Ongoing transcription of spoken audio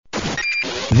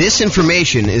This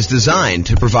information is designed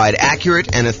to provide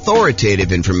accurate and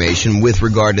authoritative information with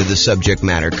regard to the subject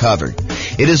matter covered.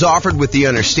 It is offered with the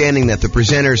understanding that the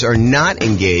presenters are not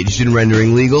engaged in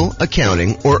rendering legal,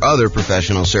 accounting, or other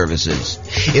professional services.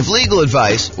 If legal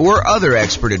advice or other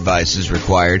expert advice is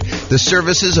required, the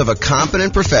services of a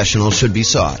competent professional should be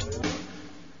sought.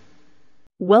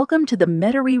 Welcome to the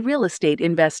Metairie Real Estate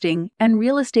Investing and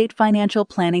Real Estate Financial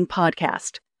Planning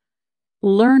Podcast.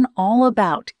 Learn all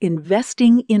about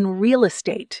investing in real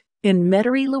estate in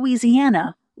Metairie,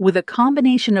 Louisiana, with a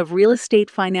combination of real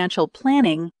estate financial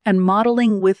planning and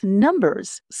modeling with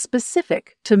numbers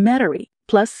specific to Metairie,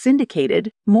 plus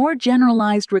syndicated, more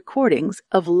generalized recordings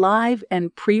of live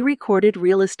and pre-recorded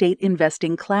real estate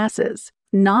investing classes,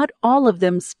 not all of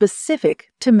them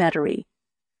specific to Metairie.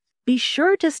 Be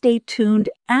sure to stay tuned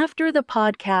after the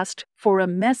podcast for a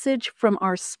message from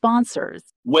our sponsors.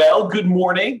 Well, good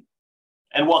morning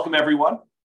and welcome everyone.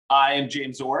 I am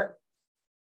James Orr,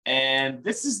 and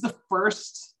this is the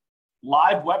first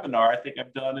live webinar I think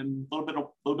I've done in a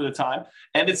little bit of time,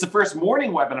 and it's the first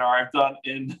morning webinar I've done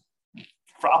in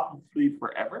probably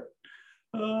forever.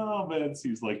 Oh man, it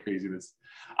seems like craziness.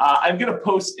 I'm going to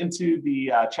post into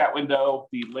the chat window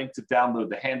the link to download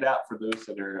the handout for those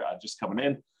that are just coming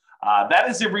in. That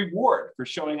is a reward for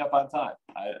showing up on time.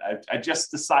 I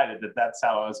just decided that that's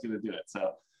how I was going to do it.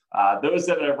 So those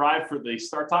that arrived for the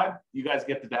start time, you guys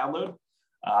get the download.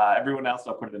 Everyone else,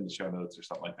 I'll put it in the show notes or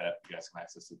something like that. You guys can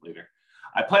access it later.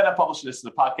 I plan on publishing this in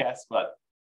the podcast,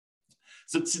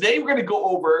 so today we're going to go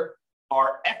over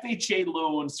our FHA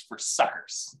loans for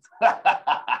suckers.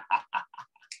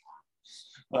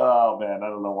 Oh man, I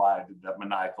don't know why I did that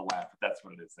maniacal laugh, but that's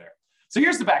what it is there. So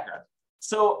here's the background.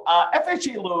 So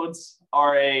FHA loans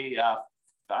are a,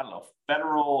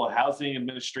 Federal Housing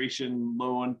Administration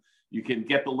loan. You can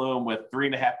get the loan with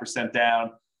 3.5%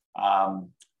 down,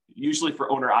 usually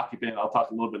for owner occupant. I'll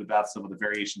talk a little bit about some of the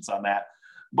variations on that,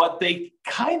 but they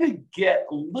kind of get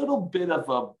a little bit of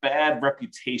a bad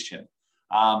reputation.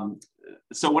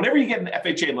 So whenever you get an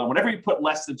FHA loan, whenever you put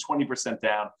less than 20%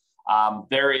 down,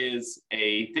 there is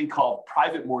a thing called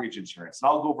private mortgage insurance. And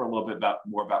I'll go over a little bit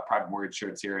more about private mortgage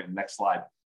insurance here in the next slide.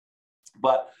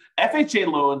 But FHA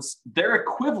loans, their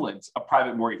equivalent of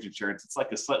private mortgage insurance, it's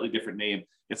like a slightly different name.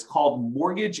 It's called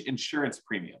mortgage insurance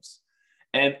premiums.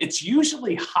 And it's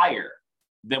usually higher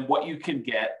than what you can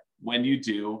get when you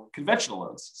do conventional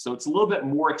loans. So it's a little bit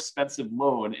more expensive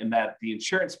loan in that the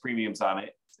insurance premiums on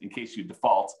it, in case you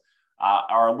default,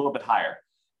 are a little bit higher.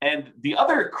 And the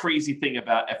other crazy thing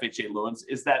about FHA loans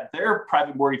is that their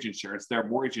private mortgage insurance, their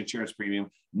mortgage insurance premium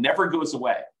never goes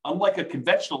away. Unlike a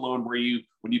conventional loan where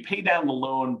when you pay down the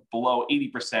loan below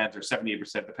 80% or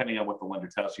 78%, depending on what the lender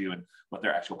tells you and what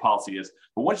their actual policy is.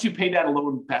 But once you pay down a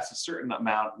loan past a certain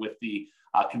amount with the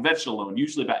conventional loan,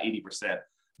 usually about 80%,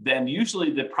 then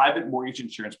usually the private mortgage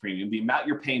insurance premium, the amount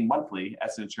you're paying monthly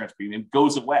as an insurance premium,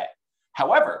 goes away.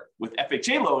 However, with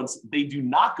FHA loans, they do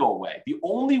not go away. The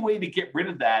only way to get rid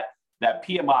of that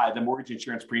PMI, the mortgage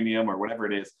insurance premium or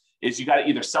whatever it is you got to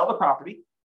either sell the property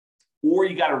or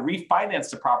you got to refinance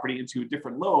the property into a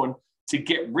different loan to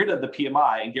get rid of the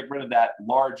PMI and get rid of that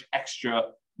large extra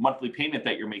monthly payment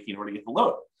that you're making in order to get the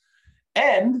loan.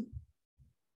 And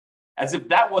as if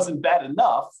that wasn't bad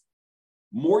enough,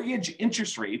 mortgage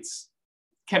interest rates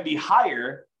can be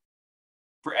higher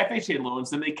for FHA loans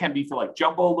than they can be for like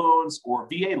jumbo loans or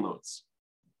VA loans,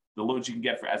 the loans you can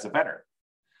get as a veteran.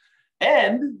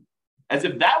 And as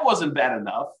if that wasn't bad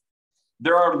enough,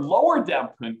 there are lower down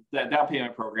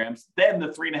payment programs than the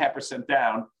 3.5%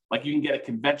 down. Like you can get a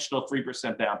conventional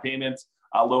 3% down payment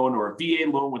loan or a VA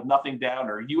loan with nothing down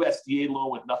or a USDA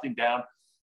loan with nothing down.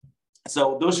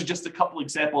 So those are just a couple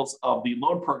examples of the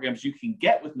loan programs you can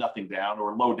get with nothing down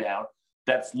or low down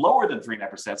that's lower than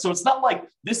 3.5%. So it's not like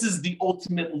this is the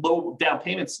ultimate low down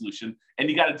payment solution and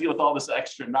you got to deal with all this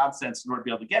extra nonsense in order to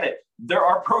be able to get it. There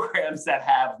are programs that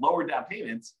have lower down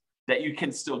payments that you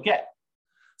can still get.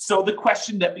 So the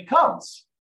question that becomes,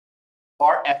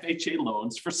 are FHA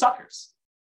loans for suckers?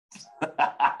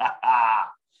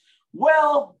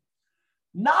 Well,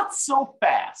 not so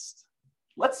fast.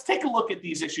 Let's take a look at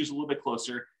these issues a little bit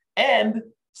closer and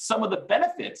some of the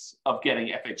benefits of getting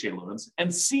FHA loans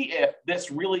and see if this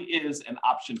really is an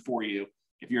option for you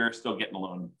if you're still getting a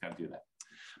loan, kind of do that.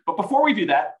 But before we do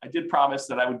that, I did promise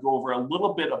that I would go over a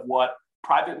little bit of what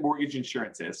private mortgage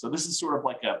insurance is. So this is sort of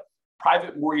like a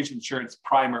private mortgage insurance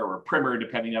primer or primer,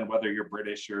 depending on whether you're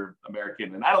British or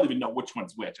American. And I don't even know which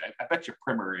one's which. I bet your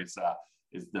primer is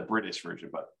the British version,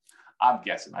 but I'm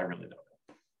guessing. I really don't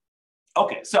know.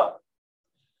 Okay, so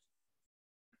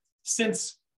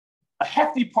since a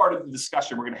hefty part of the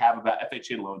discussion we're going to have about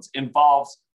FHA loans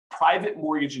involves private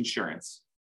mortgage insurance,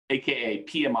 AKA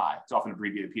PMI. It's often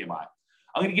abbreviated PMI.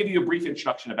 I'm going to give you a brief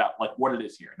introduction about like what it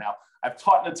is here. Now, I've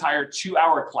taught an entire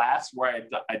 2-hour class where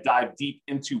I dive deep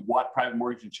into what private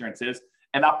mortgage insurance is.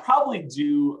 And I'll probably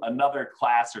do another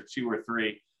class or 2 or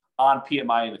 3 on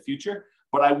PMI in the future,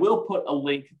 but I will put a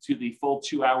link to the full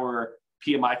 2-hour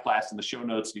PMI class in the show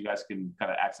notes so you guys can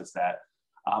kind of access that.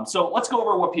 So let's go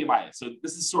over what PMI is. So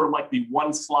this is sort of like the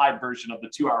 1-slide version of the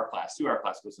 2-hour class. 2-hour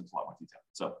class goes into a lot more detail.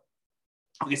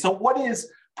 So what is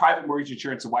private mortgage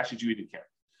insurance and why should you even care?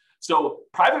 So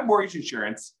private mortgage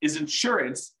insurance is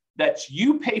insurance that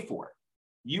you pay for,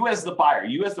 you as the buyer,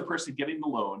 you as the person getting the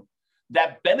loan,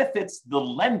 that benefits the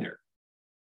lender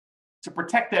to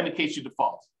protect them in case you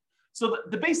default. So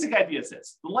the basic idea is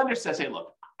this. The lender says, hey,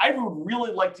 look, I would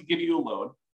really like to give you a loan,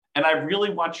 and I really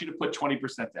want you to put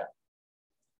 20% down.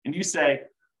 And you say,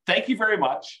 thank you very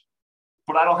much,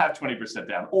 but I don't have 20%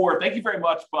 down. Or thank you very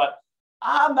much, but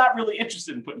I'm not really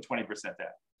interested in putting 20% down.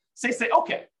 So they say,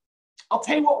 okay, I'll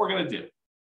tell you what we're going to do.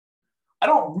 I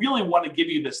don't really want to give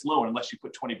you this loan unless you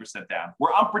put 20% down,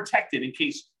 where I'm protected in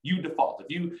case you default.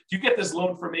 If you get this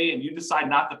loan from me and you decide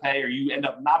not to pay, or you end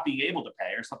up not being able to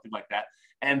pay or something like that,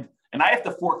 and I have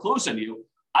to foreclose on you,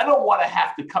 I don't want to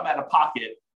have to come out of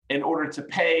pocket in order to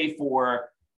pay for,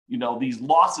 these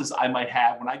losses I might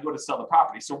have when I go to sell the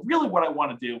property. So really what I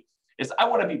want to do is I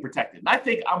want to be protected. And I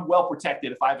think I'm well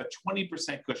protected if I have a 20%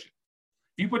 cushion.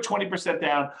 If you put 20%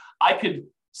 down, I could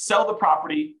sell the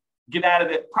property, get out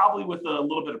of it probably with a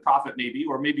little bit of profit maybe,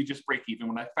 or maybe just break even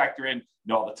when I factor in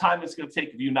all the time it's going to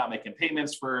take of you not making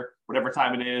payments for whatever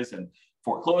time it is, and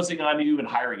foreclosing on you and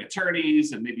hiring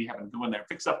attorneys and maybe having to go in there and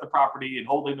fix up the property and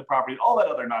holding the property and all that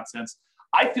other nonsense.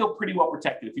 I feel pretty well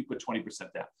protected if you put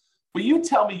 20% down. But you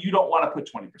tell me you don't want to put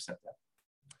 20% down.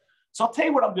 So I'll tell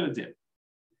you what I'm going to do.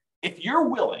 If you're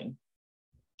willing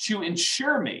to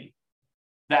insure me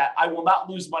that I will not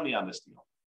lose money on this deal,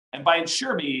 and by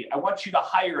insure me, I want you to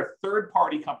hire a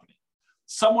third-party company,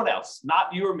 someone else,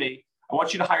 not you or me. I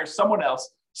want you to hire someone else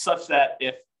such that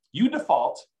if you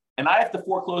default and I have to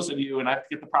foreclose on you and I have to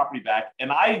get the property back,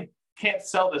 and I can't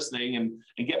sell this thing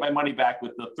and get my money back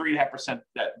with the 3.5%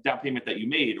 that down payment that you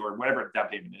made, or whatever down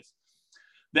payment is,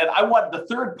 then I want the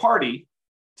third party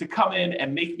to come in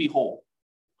and make me whole,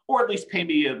 or at least pay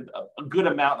me a good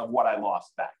amount of what I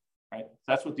lost back, right?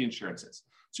 That's what the insurance is.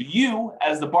 So you,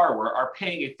 as the borrower, are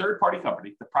paying a third-party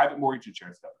company, the private mortgage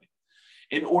insurance company,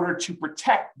 in order to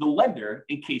protect the lender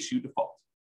in case you default.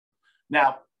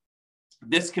 Now,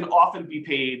 this can often be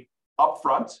paid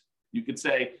upfront. You could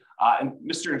say, and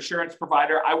Mr. Insurance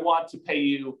Provider, I want to pay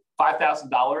you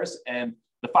 $5,000, and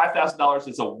the $5,000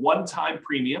 is a one-time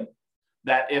premium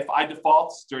that if I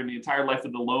default during the entire life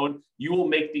of the loan, you will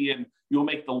make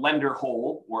the lender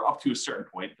whole, or up to a certain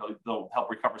point. They'll help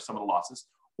recover some of the losses.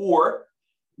 Or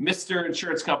Mr.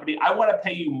 Insurance Company, I want to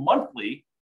pay you monthly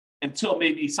until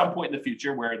maybe some point in the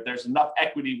future where there's enough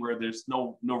equity where there's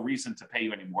no reason to pay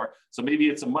you anymore. So maybe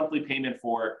it's a monthly payment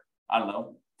for,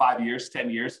 5 years,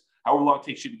 10 years, however long it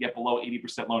takes you to get below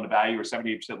 80% loan to value or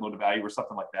 78% loan to value or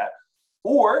something like that.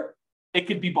 Or it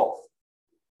could be both.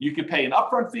 You could pay an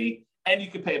upfront fee and you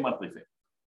could pay a monthly fee.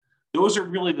 Those are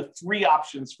really the 3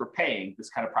 options for paying this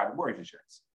kind of private mortgage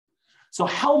insurance. So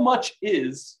how much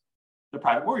is the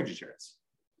private mortgage insurance?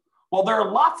 Well, there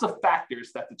are lots of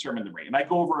factors that determine the rate. And I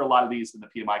go over a lot of these in the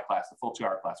PMI class, the full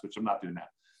 2-hour class, which I'm not doing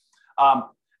now.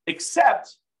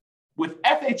 Except with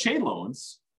FHA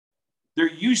loans, they're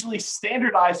usually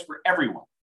standardized for everyone.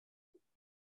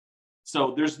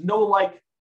 So there's no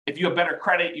if you have better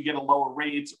credit, you get a lower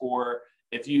rate, or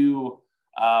if you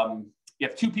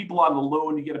have 2 people on the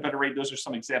loan, you get a better rate. Those are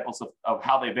some examples of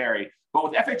how they vary. But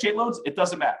with FHA loans, it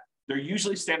doesn't matter. They're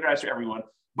usually standardized for everyone,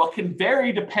 but can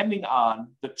vary depending on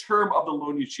the term of the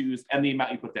loan you choose and the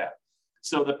amount you put down.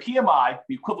 So the PMI,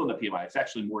 the equivalent of PMI, it's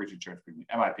actually mortgage insurance premium,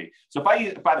 MIP. So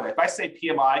if I say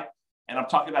PMI and I'm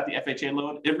talking about the FHA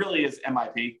loan, it really is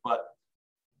MIP, but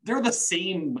they're the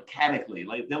same mechanically.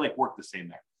 They work the same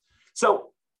there. So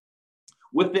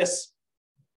with this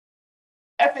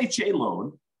FHA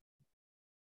loan,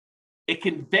 it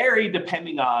can vary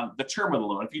depending on the term of the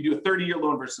loan. If you do a 30-year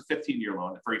loan versus a 15-year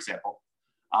loan, for example,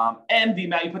 and the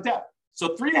amount you put down.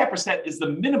 So 3.5% is the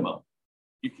minimum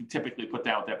you can typically put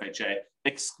down with FHA,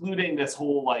 excluding this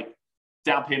whole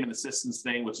down payment assistance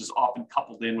thing, which is often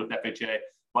coupled in with FHA.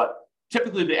 But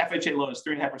typically the FHA loan is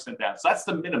 3.5% down. So that's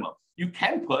the minimum. You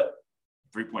can put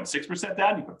 3.6%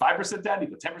 down, you put 5% down, you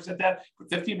put 10% down, you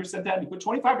put 15% down, you put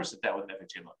 25% down with an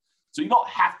FHA loan. So you don't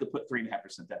have to put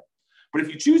 3.5% down. But if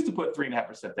you choose to put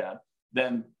 3.5% down,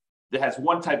 then it has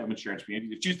one type of insurance premium.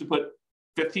 If you choose to put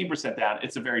 15% down,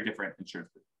 it's a very different insurance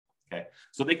premium. Okay,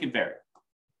 so they can vary.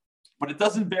 but it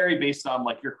doesn't vary based on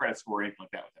like your credit score or anything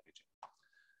like that with FHA.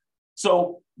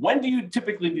 So when do you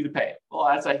typically need to pay? Well,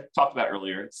 as I talked about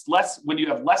earlier, it's less when you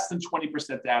have less than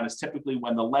 20% down is typically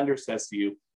when the lender says to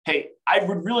you, hey, I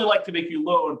would really like to make you a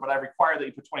loan, but I require that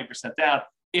you put 20% down.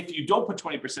 If you don't put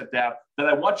 20% down, then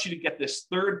I want you to get this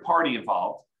third party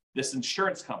involved, this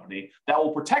insurance company that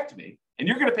will protect me, and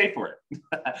you're going to pay for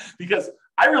it because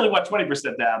I really want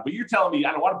 20% down, but you're telling me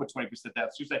I don't want to put 20% down.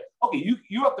 So you say, okay,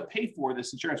 you have to pay for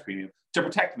this insurance premium to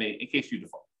protect me in case you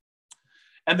default.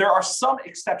 And there are some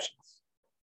exceptions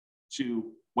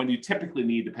to when you typically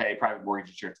need to pay private mortgage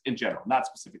insurance in general, not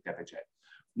specific to FHA.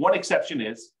 One exception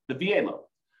is the VA loan.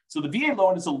 So the VA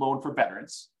loan is a loan for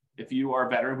veterans. If you are a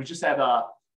veteran, we just had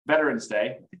Veterans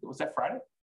Day. I think it was that Friday.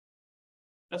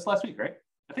 That's last week, right?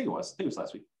 I think it was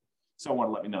last week.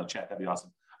 Someone let me know in the chat. That'd be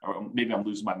awesome. Or maybe I'm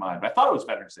losing my mind, but I thought it was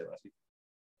Veterans Day last week.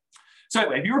 So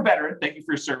anyway, if you're a veteran, thank you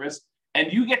for your service.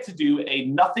 And you get to do a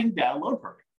nothing down loan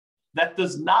program that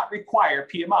does not require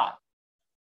PMI.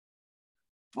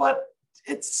 But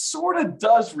it sort of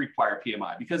does require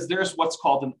PMI because there's what's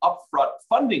called an upfront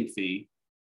funding fee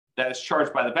that is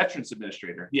charged by the Veterans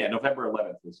Administrator. Yeah, November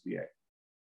 11th was VA.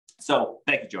 So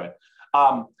thank you, Joy.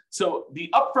 So the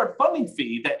upfront funding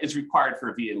fee that is required for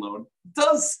a VA loan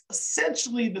does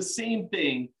essentially the same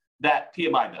thing that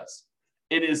PMI does.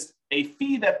 It is a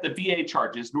fee that the VA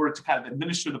charges in order to kind of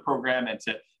administer the program and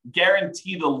to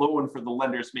guarantee the loan for the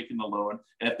lenders making the loan.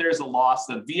 And if there's a loss,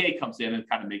 then VA comes in and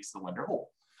kind of makes the lender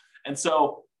whole. And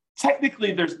so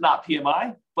technically there's not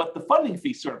PMI, but the funding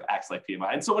fee sort of acts like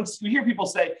PMI. And so when you hear people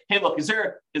say, hey, look, is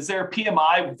there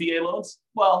PMI with VA loans?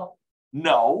 Well,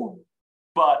 no,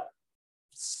 but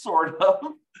sort of,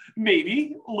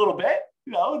 maybe a little bit,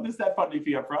 there's that funding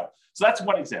fee up front. So that's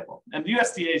one example. And the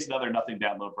USDA is another nothing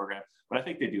down loan program, but I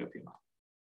think they do have PMI.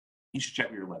 You should check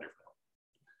with your lender for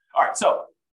that. All right, so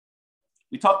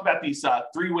we talked about these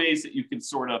three ways that you can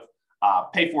sort of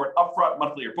pay for it upfront,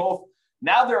 monthly, or both.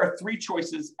 Now there are three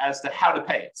choices as to how to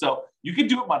pay it. So you can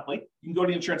do it monthly. You can go to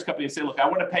the insurance company and say, look, I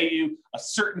want to pay you a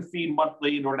certain fee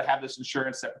monthly in order to have this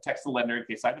insurance that protects the lender in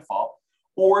case I default.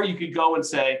 Or you could go and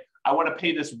say, I want to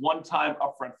pay this one-time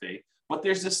upfront fee. But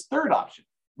there's this third option,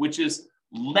 which is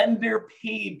lender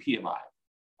paid PMI.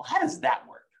 Well, how does that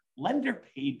work? Lender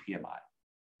paid PMI.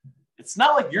 It's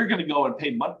not like you're going to go and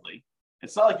pay monthly.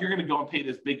 It's not like you're going to go and pay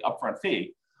this big upfront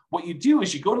fee. What you do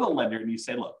is you go to the lender and you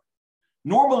say, look,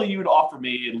 normally you would offer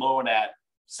me a loan at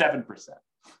 7%.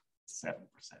 7%.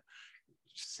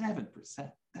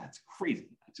 7%. That's crazy.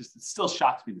 It still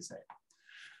shocks me to say.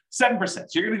 7%.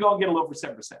 So you're going to go and get a loan for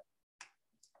 7%.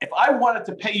 If I wanted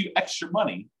to pay you extra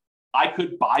money, I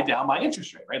could buy down my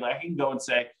interest rate, right? Like I can go and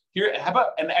say, here, how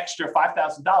about an extra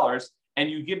 $5,000 and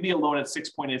you give me a loan at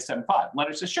 6.875?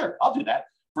 Lender says, sure, I'll do that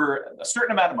for a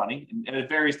certain amount of money. And it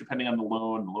varies depending on the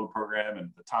loan program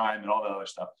and the time and all that other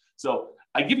stuff. So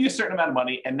I give you a certain amount of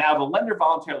money. And now the lender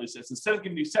voluntarily says, instead of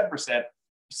giving you 7%,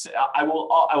 I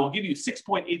will give you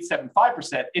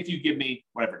 6.875% if you give me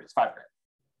whatever it is, $5,000.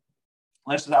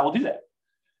 Lender says, I will do that.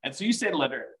 And so you say to the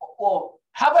lender, well,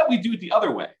 how about we do it the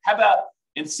other way? How about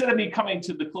instead of me coming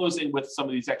to the closing with some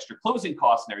of these extra closing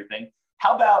costs and everything,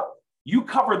 how about you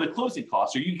cover the closing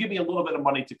costs or you give me a little bit of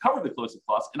money to cover the closing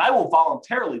costs and I will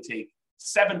voluntarily take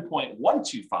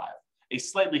 7.125, a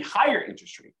slightly higher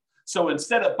interest rate. So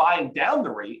instead of buying down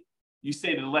the rate, you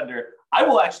say to the lender, I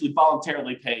will actually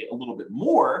voluntarily pay a little bit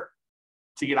more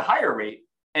to get a higher rate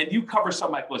and you cover some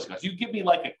of my closing costs. You give me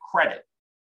like a credit.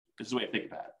 This is the way I think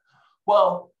about it.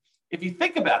 Well, if you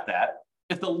think about that,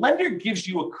 if the lender gives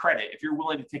you a credit, if you're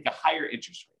willing to take a higher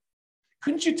interest rate,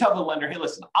 couldn't you tell the lender, hey,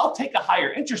 listen, I'll take a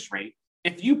higher interest rate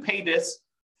if you pay this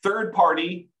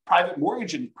third-party private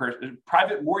mortgage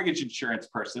insurance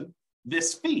person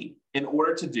this fee in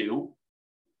order to do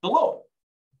the loan?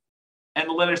 And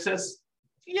the lender says,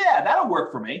 yeah, that'll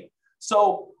work for me.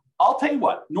 So I'll tell you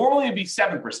what, normally it'd be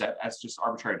 7%, that's just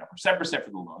arbitrary number, 7%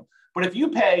 for the loan. But if you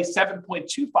pay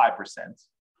 7.25%,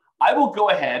 I will go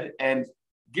ahead and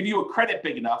give you a credit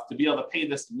big enough to be able to pay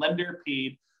this lender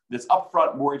paid, this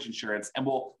upfront mortgage insurance, and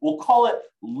we'll call it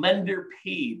lender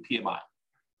paid PMI.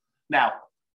 Now,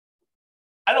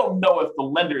 I don't know if the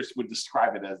lenders would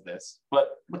describe it as this, but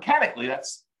mechanically,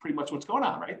 that's pretty much what's going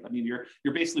on, right? I mean,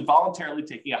 you're basically voluntarily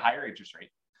taking a higher interest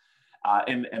rate,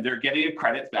 and they're getting a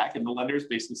credit back, and the lenders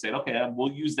basically saying, okay,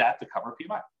 we'll use that to cover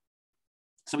PMI.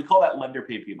 So we call that lender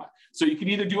paid PMI. So you can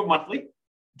either do it monthly,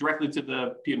 directly to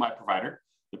the PMI provider,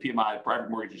 the PMI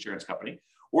private mortgage insurance company,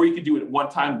 or you could do it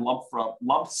one-time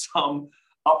lump sum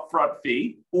upfront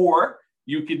fee, or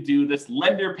you could do this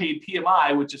lender paid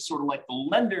PMI, which is sort of like the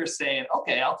lender saying,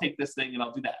 okay, I'll take this thing and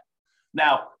I'll do that.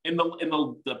 Now, in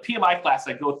the PMI class,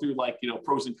 I go through like,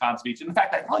 pros and cons of each. And in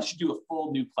fact, I probably should do a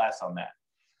full new class on that.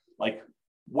 Like,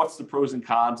 what's the pros and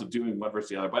cons of doing one versus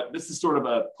the other? But this is sort of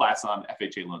a class on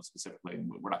FHA loans specifically, and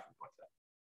we're not going to go into that.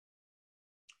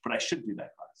 But I should do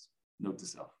that class. Note to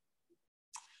self.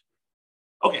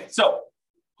 Okay, so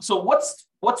what's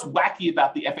wacky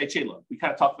about the FHA loan? We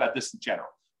kind of talked about this in general.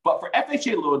 But for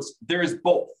FHA loans, there is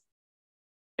both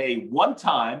a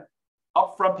one-time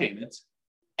upfront payment,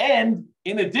 and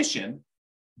in addition,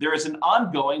 there is an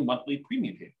ongoing monthly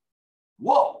premium payment.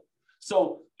 Whoa.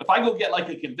 So if I go get like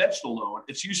a conventional loan,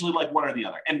 it's usually like one or the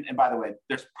other. And by the way,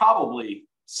 there's probably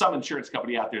some insurance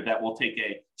company out there that will take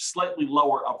a slightly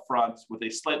lower upfront with a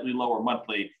slightly lower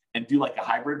monthly and do like a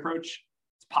hybrid approach.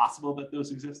 It's possible that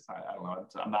those exist. I don't know.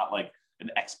 I'm not like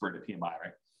an expert at PMI,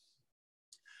 right?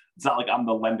 It's not like I'm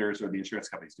the lenders or the insurance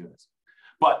companies doing this.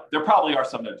 But there probably are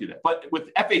some that do that. But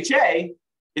with FHA,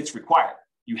 it's required.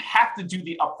 You have to do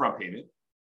the upfront payment,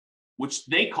 which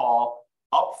they call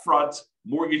upfront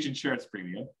mortgage insurance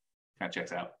premium. Kind of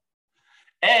checks out.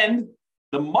 And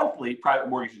the monthly private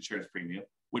mortgage insurance premium,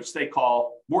 which they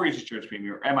call mortgage insurance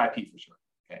premium, or MIP for short.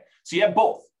 Okay. So you have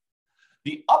both.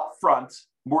 The upfront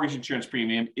mortgage insurance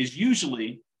premium is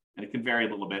usually, and it can vary a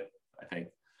little bit, I think,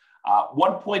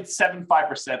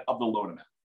 1.75% of the loan amount.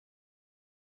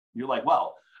 You're like,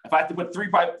 well, if I have to put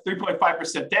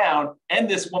 3.5% down and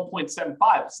this 1.75,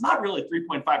 it's not really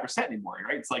 3.5% anymore,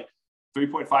 right? It's like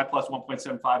 3.5 plus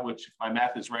 1.75, which if my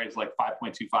math is right, is like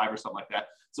 5.25 or something like that.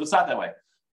 So it's not that way.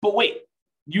 But wait,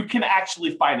 you can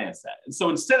actually finance that. And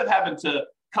so instead of having to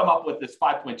come up with this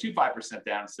 5.25%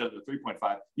 down instead of the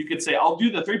 3.5, you could say, I'll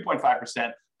do the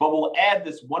 3.5%, but we'll add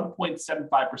this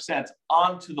 1.75%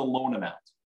 onto the loan amount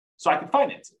so I can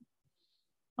finance it.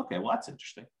 Okay, well, that's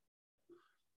interesting.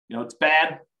 It's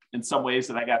bad in some ways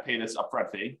that I got paid this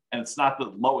upfront fee, and it's not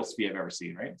the lowest fee I've ever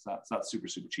seen, right? It's not super,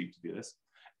 super cheap to do this.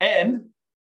 And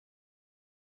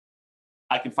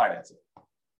I can finance it.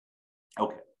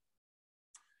 Okay.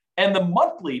 And the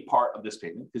monthly part of this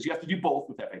payment, because you have to do both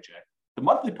with FHA, the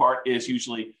monthly part is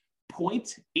usually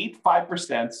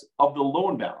 0.85% of the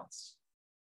loan balance.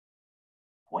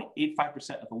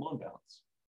 0.85% of the loan balance.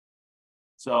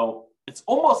 So it's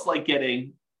almost like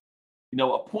getting a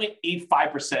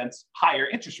 0.85% higher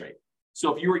interest rate.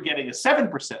 So if you were getting a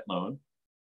 7% loan,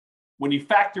 when you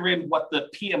factor in what the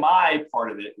PMI part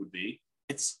of it would be,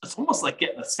 it's almost like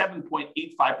getting a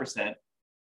 7.85%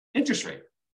 interest rate.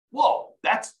 Whoa,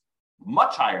 that's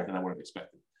much higher than I would have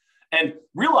expected. And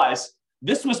realize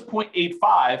this was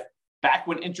 0.85 back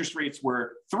when interest rates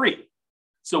were 3.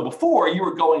 So before you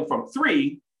were going from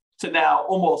 3 to now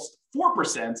almost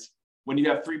 4% when you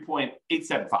have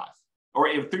 3.875. Or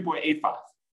 3.85,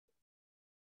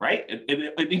 right?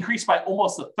 It increased by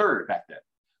almost a third back then.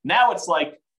 Now it's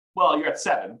like, well, you're at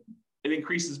 7. It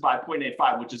increases by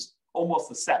 0.85, which is almost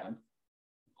a 7.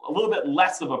 A little bit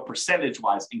less of a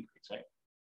percentage-wise increase, right?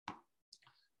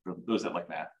 For those that like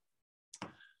that.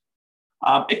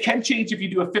 It can change if you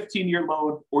do a 15-year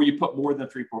loan or you put more than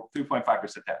 3.5%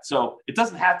 down. So it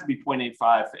doesn't have to be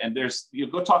 0.85. And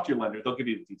go talk to your lender. They'll give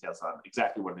you the details on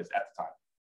exactly what it is at the time.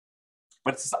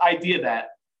 But it's this idea that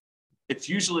it's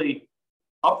usually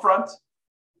upfront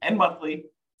and monthly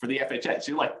for the FHA.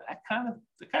 So you're like, that kind of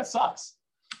sucks.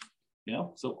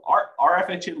 So our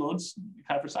FHA loans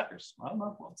kind of for suckers. I don't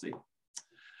know. We'll see.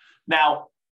 Now,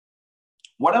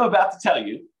 what I'm about to tell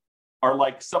you are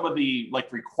like some of the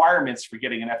like requirements for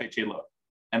getting an FHA loan.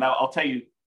 And I'll tell you,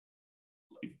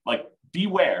 like,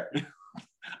 beware.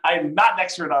 I am not an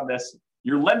expert on this.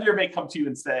 Your lender may come to you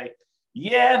and say,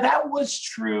 yeah, that was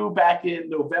true back in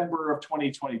November of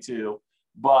 2022,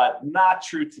 but not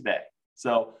true today.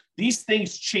 So these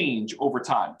things change over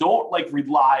time. Don't like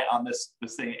rely on this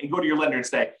thing and go to your lender and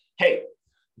say, hey,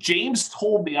 James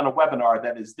told me on a webinar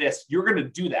that is this. You're going to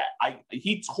do that.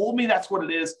 He told me that's what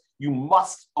it is. You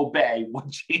must obey what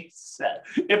James said.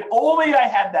 If only I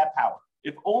had that power.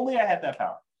 If only I had that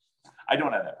power. I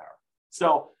don't have that power.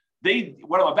 So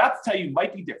what I'm about to tell you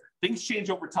might be different. Things change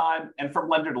over time and from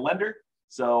lender to lender.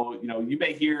 So, you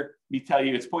may hear me tell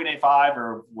you it's 0.85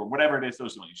 or whatever it is.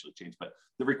 Those don't usually change, but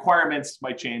the requirements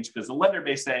might change because the lender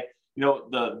may say,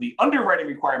 the underwriting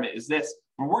requirement is this,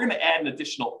 but we're going to add an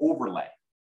additional overlay,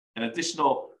 an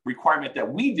additional requirement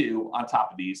that we do on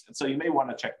top of these. And so you may want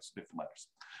to check with different lenders.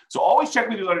 So always check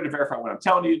with your lender to verify what I'm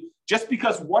telling you. Just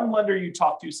because one lender you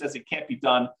talk to says it can't be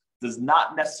done does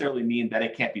not necessarily mean that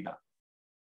it can't be done.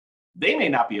 They may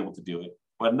not be able to do it,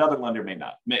 but another lender may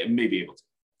be able to.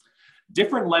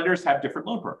 Different lenders have different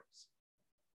loan programs.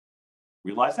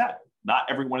 Realize that. Not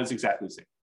everyone is exactly the same.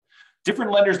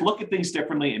 Different lenders look at things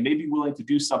differently and may be willing to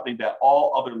do something that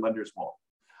all other lenders won't.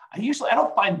 I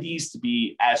don't find these to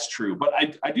be as true, but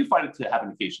I do find it to happen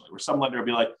occasionally where some lender will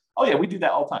be like, oh yeah, we do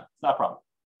that all the time. It's not a problem.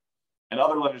 And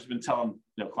other lenders have been telling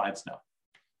clients no.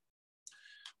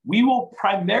 We will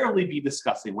primarily be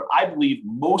discussing what I believe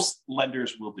most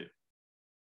lenders will do.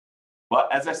 But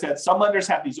as I said, some lenders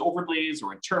have these overlays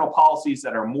or internal policies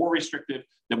that are more restrictive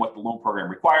than what the loan program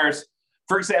requires.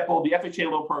 For example, the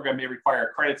FHA loan program may require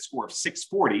a credit score of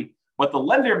 640, but the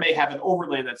lender may have an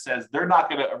overlay that says they're not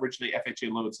going to originate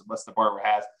FHA loans unless the borrower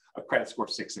has a credit score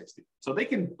of 660. So they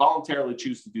can voluntarily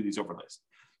choose to do these overlays.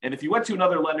 And if you went to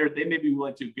another lender, they may be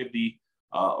willing to give the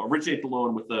originate the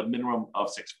loan with a minimum of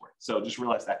 640. So just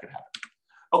realize that could happen.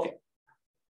 Okay.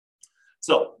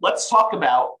 So let's talk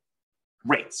about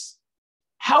rates.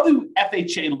 How do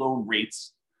FHA loan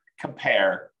rates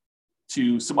compare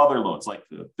to some other loans, like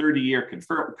the 30-year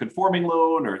conforming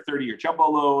loan or 30-year jumbo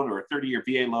loan or 30-year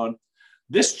VA loan?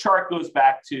 This chart goes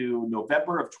back to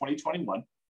November of 2021.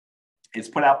 It's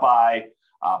put out by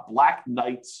Black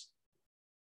Knight.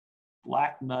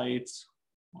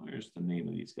 Where's the name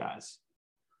of these guys?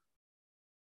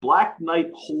 Black Knight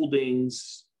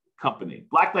Holdings Company,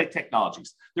 Black Knight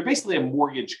Technologies. They're basically a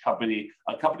mortgage company,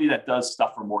 a company that does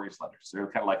stuff for mortgage lenders. They're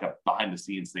kind of like a behind the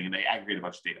scenes thing, and they aggregate a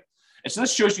bunch of data. And so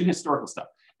this shows you historical stuff.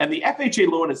 And the FHA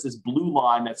loan is this blue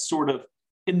line that's sort of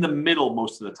in the middle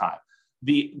most of the time.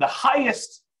 The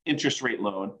highest interest rate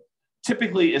loan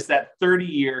typically is that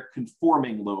 30-year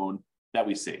conforming loan that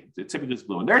we see. It typically is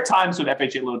blue. And there are times when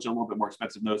FHA loans are a little bit more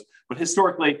expensive than those, but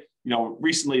historically,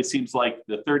 recently it seems like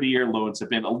the 30-year loans have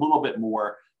been a little bit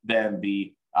more than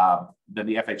the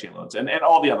FHA loans and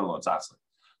all the other loans, honestly.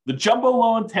 The jumbo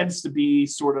loan tends to be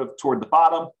sort of toward the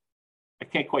bottom. I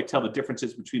can't quite tell the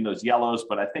differences between those yellows,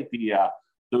 but I think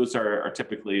those are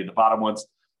typically the bottom ones.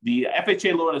 The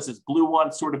FHA loan is this blue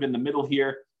one, sort of in the middle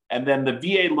here. And then the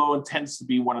VA loan tends to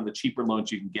be one of the cheaper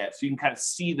loans you can get. So you can kind of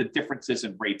see the differences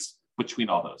in rates between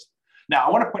all those. Now, I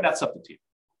want to point out something to you.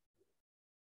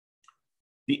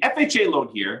 The FHA loan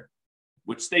here,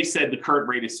 which they said the current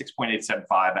rate is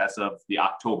 6.875 as of the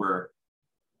October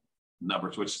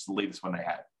numbers, which is the latest one they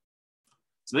had.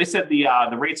 So they said the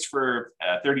rates for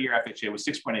 30-year FHA was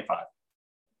 6.85.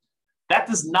 That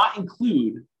does not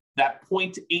include that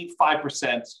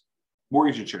 0.85%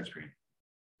 mortgage insurance premium.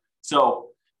 So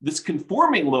this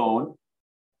conforming loan,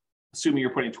 assuming you're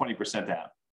putting 20% down,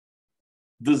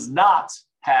 does not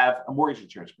have a mortgage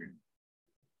insurance premium.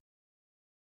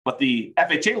 But the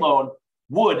FHA loan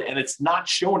would, and it's not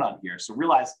shown on here. So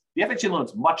realize the FHA loan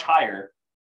is much higher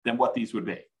than what these would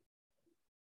be.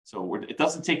 So it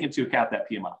doesn't take into account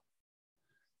that PMI.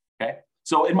 Okay.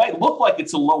 So it might look like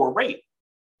it's a lower rate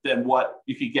than what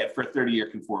you could get for a 30-year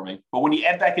conforming, but when you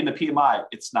add back in the PMI,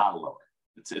 it's not a lower.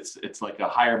 It's like a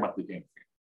higher monthly payment.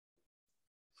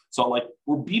 So like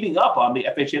we're beating up on the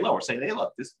FHA loan. We're saying, hey,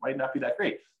 look, this might not be that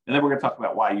great. And then we're going to talk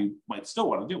about why you might still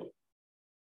want to do it.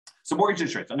 So mortgage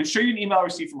insurance. I'm going to show you an email I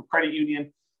received from a credit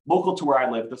union local to where I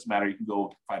live. It doesn't matter. You can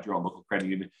go find your own local credit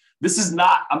union. I'm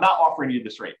not offering you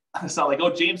this rate. It's not like,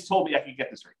 oh, James told me I could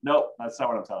get this rate. No, that's not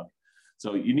what I'm telling you.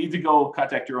 So you need to go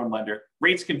contact your own lender.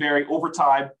 Rates can vary over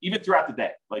time, even throughout the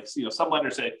day. Like, some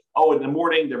lenders say, oh, in the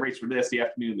morning, the rates were this, the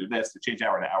afternoon, they're this, they change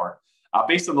hour to hour.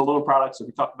 Based on the loan product, so if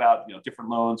we talk about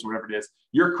different loans or whatever it is,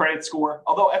 your credit score,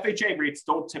 although FHA rates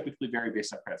don't typically vary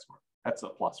based on credit score. That's a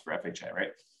plus for FHA,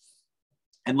 right?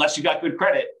 Unless you got good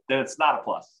credit, then it's not a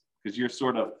plus because you're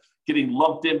sort of getting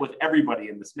lumped in with everybody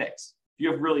in this mix. If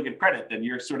you have really good credit, then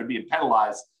you're sort of being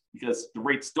penalized because the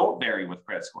rates don't vary with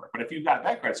credit score. But if you've got a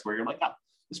bad credit score, you're like, oh,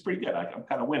 this is pretty good. I'm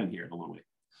kind of winning here in a little way.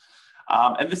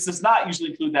 And this does not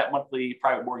usually include that monthly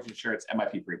private mortgage insurance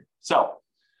MIP premium. So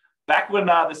back when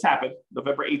this happened,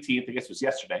 November 18th, I guess it was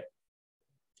yesterday,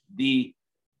 the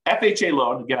FHA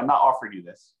loan, again, I'm not offering you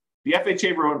this, the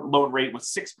FHA loan rate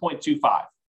was 6.25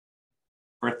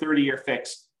 for a 30-year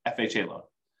fixed FHA loan.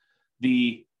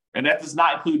 And that does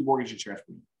not include mortgage insurance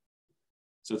premium.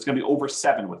 So it's going to be over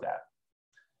 7 with that.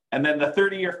 And then the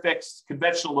 30-year fixed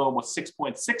conventional loan was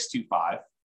 6.625,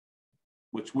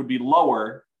 which would be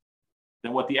lower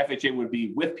than what the FHA would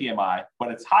be with PMI,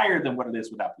 but it's higher than what it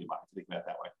is without PMI, think about it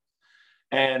that way.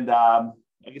 And I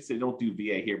guess they don't do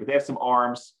VA here, but they have some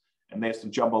ARMs and they have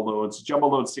some jumbo loans. Jumbo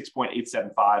loan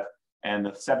 6.875, and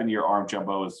the 7-year ARM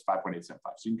jumbo is 5.875.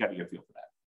 So you can kind of get a feel for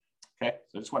that. Okay,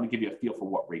 so I just want to give you a feel for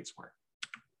what rates were.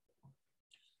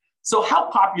 So how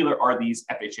popular are these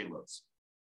FHA loans?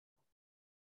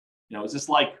 Is this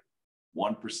like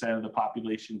 1% of the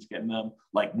population's getting them?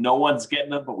 Like no one's getting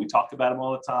them, but we talk about them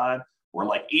all the time? Or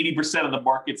like 80% of the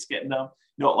market's getting them?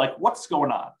 Like what's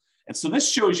going on? And so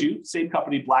this shows you, same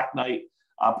company, Black Knight,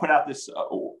 put out this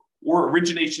or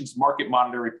Originations Market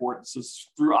Monitor report. This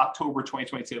is through October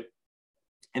 2022.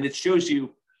 And it shows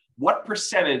you what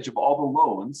percentage of all the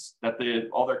loans that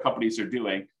all their companies are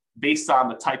doing based on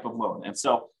the type of loan. And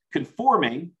so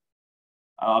conforming,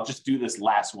 I'll just do this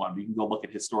last one. You can go look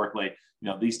at historically.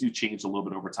 These do change a little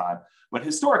bit over time. But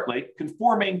historically,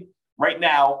 conforming right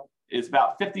now is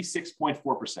about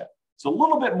 56.4%. So a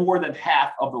little bit more than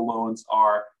half of the loans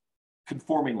are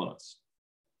conforming loans,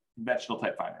 conventional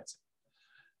type financing.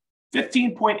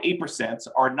 15.8%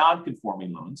 are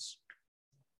non-conforming loans.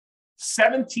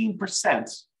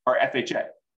 17% are FHA.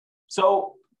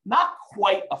 So not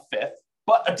quite a fifth,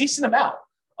 but a decent amount,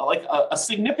 like a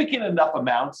significant enough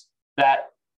amount that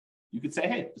you could say,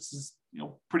 hey, this is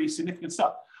pretty significant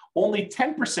stuff. Only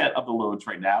 10% of the loans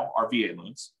right now are VA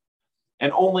loans,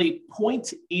 and only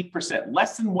 0.8%,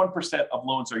 less than 1% of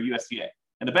loans are USDA.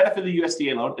 And the benefit of the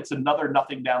USDA loan, it's another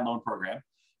nothing down loan program.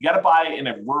 You got to buy in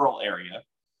a rural area,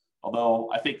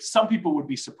 although I think some people would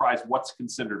be surprised what's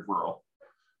considered rural.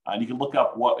 And you can look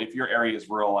up if your area is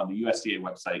rural on the USDA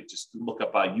website. Just look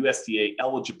up a USDA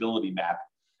eligibility map,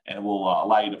 and it will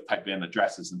allow you to type in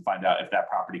addresses and find out if that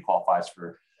property qualifies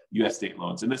for USDA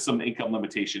loans. And there's some income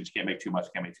limitations. You can't make too much,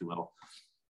 can't make too little.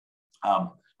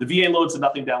 The VA loan's a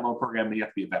nothing down loan program, and you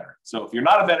have to be a veteran. So if you're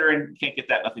not a veteran, you can't get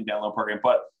that nothing down loan program,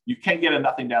 but you can get a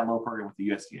nothing down loan program with the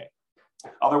USDA.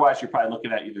 Otherwise, you're probably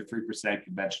looking at either 3%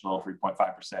 conventional, 3.5%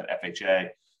 FHA,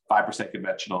 5%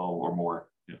 conventional or more,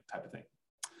 type of thing.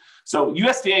 So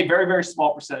USDA, very, very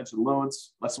small percentage of the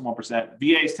loans, less than 1%.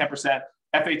 VA is 10%.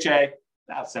 FHA,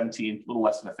 17, a little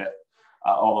less than a fifth,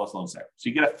 all those loans there. So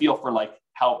you get a feel for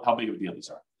how big of a deal these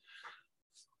are.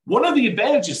 One of the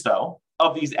advantages, though,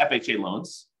 of these FHA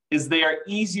loans is they are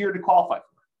easier to qualify for.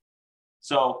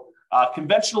 So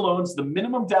conventional loans, the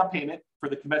minimum down payment for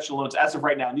the conventional loans as of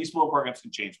right now, and these loan programs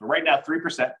can change, but right now,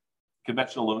 3%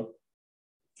 conventional loan.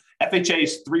 FHA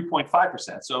is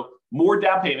 3.5%. So more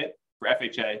down payment for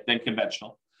FHA than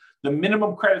conventional. The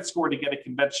minimum credit score to get a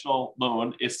conventional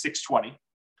loan is 620.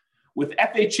 With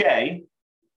FHA,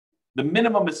 the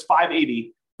minimum is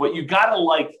 580, but you got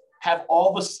to have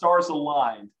all the stars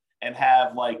aligned and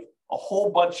have a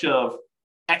whole bunch of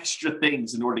extra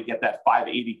things in order to get that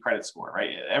 580 credit score, right?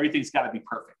 Everything's got to be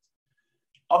perfect.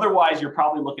 Otherwise, you're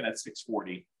probably looking at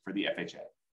 640 for the FHA.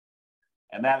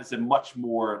 And that is a much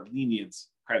more lenient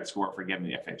credit score for getting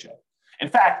the FHA. In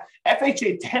fact,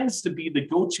 FHA tends to be the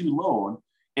go-to loan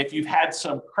if you've had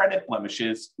some credit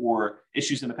blemishes or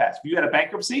issues in the past. If you had a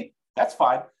bankruptcy, that's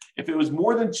fine. If it was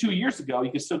more than 2 years ago,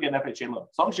 you can still get an FHA loan,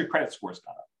 as long as your credit score's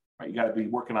gone up, right? You got to be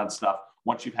working on stuff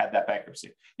once you've had that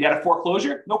bankruptcy. You had a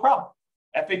foreclosure, no problem.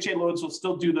 FHA loans will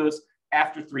still do those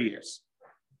after 3 years.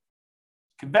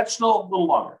 Conventional, a little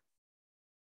longer.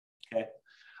 Okay.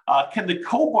 Can the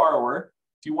co-borrower,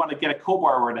 if you want to get a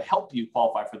co-borrower to help you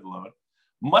qualify for the loan,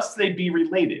 must they be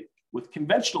related? With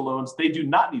conventional loans, they do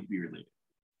not need to be related.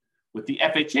 With the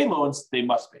FHA loans, they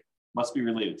must be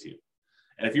related to you.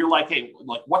 And if you're like, hey,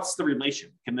 what's the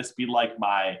relation? Can this be like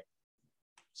my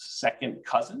second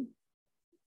cousin?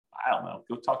 I don't know.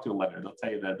 Go talk to a lender. They'll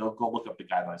tell you that. They'll go look up the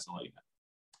guidelines and let you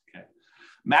know. Okay.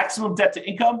 Maximum debt to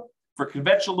income for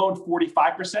conventional loan,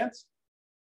 45%.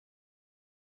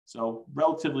 So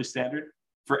relatively standard.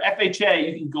 For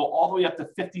FHA, you can go all the way up to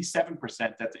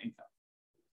 57% debt to income.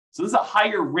 So this is a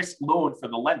higher risk loan for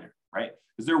the lender, right?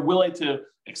 Because they're willing to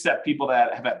accept people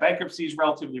that have had bankruptcies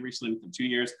relatively recently, within 2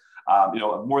 years,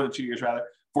 more than 2 years rather.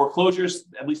 Foreclosures,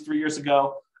 at least 3 years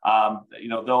ago,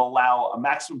 they'll allow a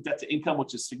maximum debt to income,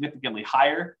 which is significantly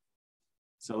higher.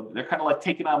 So they're kind of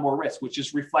taking on more risk, which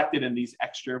is reflected in these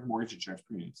extra mortgage insurance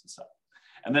premiums and stuff.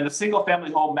 And then the single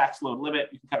family home max loan limit,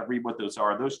 you can kind of read what those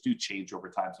are. Those do change over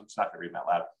time, so I'm just not going to read them out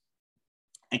loud.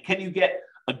 And can you get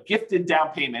a gifted down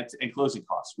payment and closing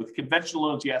costs? With conventional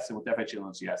loans, yes, and with FHA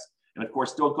loans, yes. And of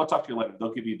course, go talk to your lender.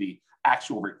 They'll give you the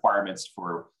actual requirements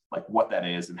for what that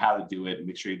is and how to do it, and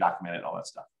make sure you document it and all that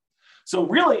stuff. So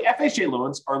really, FHA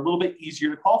loans are a little bit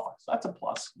easier to qualify. So that's a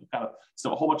plus.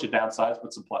 So a whole bunch of downsides,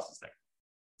 but some pluses there.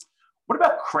 What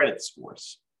about credit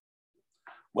scores?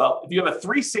 Well, if you have a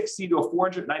 360 to a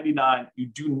 499, you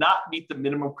do not meet the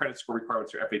minimum credit score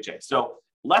requirements for FHA. So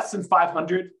less than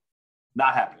 500,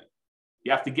 not happening.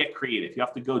 You have to get creative. You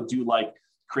have to go do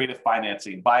creative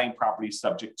financing, buying properties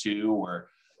subject to, or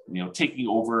taking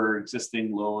over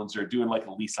existing loans, or doing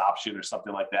a lease option or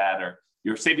something like that, or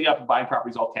you're saving up and buying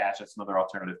properties all cash. That's another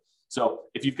alternative. So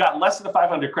if you've got less than a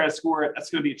 500 credit score, that's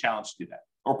going to be a challenge to do that,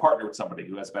 or partner with somebody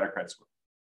who has a better credit score.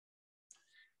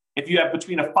 If you have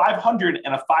between a 500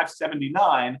 and a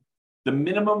 579, the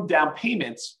minimum down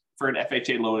payments for an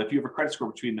FHA loan, if you have a credit score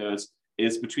between those,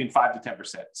 is between 5 to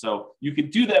 10%. So you can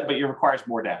do that, but it requires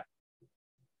more down.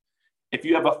 If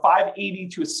you have a 580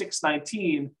 to a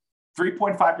 619,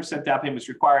 3.5% down payment is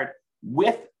required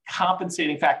with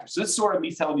compensating factors. So this is sort of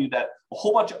me telling you that a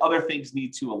whole bunch of other things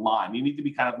need to align. You need to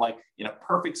be kind of like in a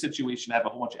perfect situation, have a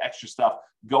whole bunch of extra stuff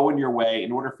going your way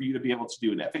in order for you to be able to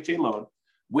do an FHA loan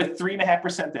with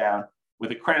 3.5% down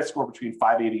with a credit score between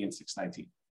 580 and 619.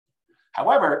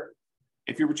 However,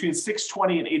 if you're between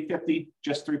 620 and 850,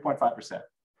 just 3.5%.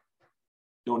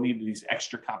 Don't need these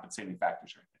extra compensating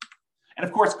factors or anything. And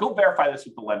of course, go verify this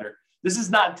with the lender. This is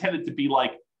not intended to be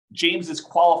like James is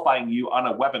qualifying you on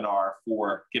a webinar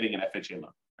for getting an FHA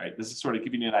loan, right? This is sort of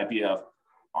giving you an idea of,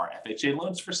 are FHA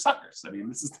loans for suckers? I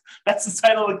mean, that's the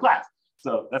title of the class.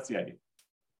 So that's the idea.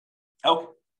 Okay.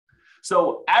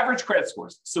 So average credit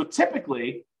scores. So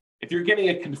typically, if you're getting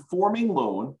a conforming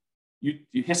loan, you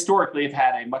historically have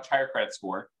had a much higher credit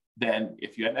score than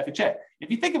if you had an FHA.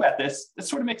 If you think about this, this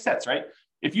sort of makes sense, right?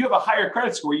 If you have a higher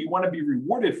credit score, you want to be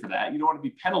rewarded for that. You don't want to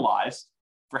be penalized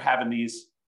for having these,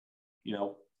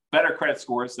 better credit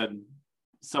scores than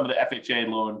some of the FHA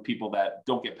loan people that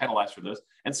don't get penalized for those.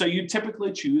 And so you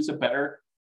typically choose a better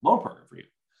loan program for you,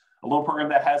 a loan program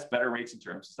that has better rates and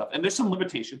terms and stuff. And there's some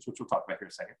limitations, which we'll talk about here in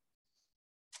a second.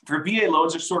 For VA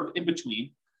loans, they're sort of in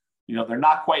between. They're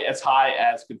not quite as high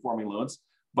as conforming loans,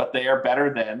 but they are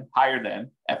higher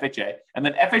than FHA. And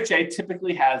then FHA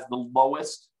typically has the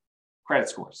lowest credit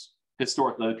scores,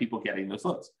 historically, the people getting those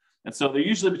loans. And so they're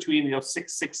usually between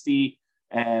 660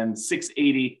 and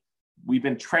 680. We've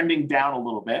been trending down a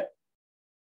little bit,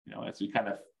 as we kind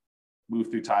of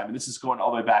move through time. And this is going all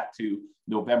the way back to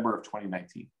November of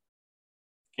 2019.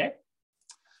 Okay.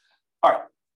 All right.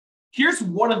 Here's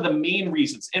one of the main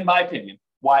reasons, in my opinion,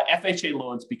 why FHA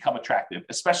loans become attractive,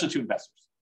 especially to investors.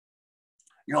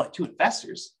 You're like, to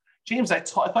investors? James, I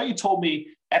thought you told me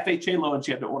FHA loans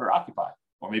you have to owner occupy.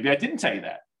 Or maybe I didn't tell you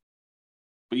that.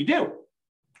 But you do.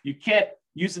 You can't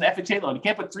use an FHA loan. You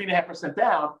can't put 3.5%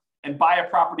 down and buy a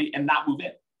property and not move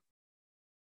in.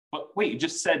 But wait, you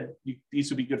just said these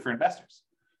would be good for investors.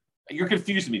 You're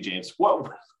confusing me, James.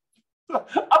 What?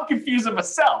 I'm confusing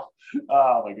myself.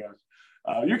 Oh my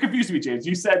gosh. You're confusing me, James.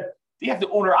 You said they have to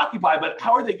own or occupy, but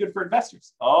how are they good for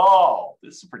investors? Oh,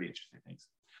 this is pretty interesting things.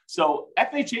 So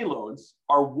FHA loans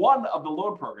are one of the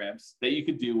loan programs that you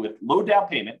could do with low down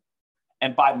payment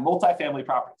and buy multifamily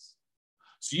properties.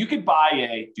 So you could buy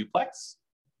a duplex,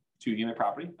 2-unit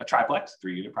property, a triplex,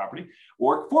 3-unit property,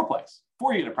 or fourplex,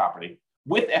 4-unit property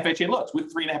with FHA loans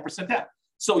with 3.5% down.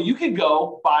 So you can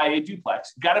go buy a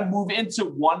duplex, got to move into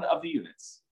one of the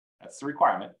units. That's the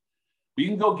requirement. But you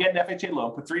can go get an FHA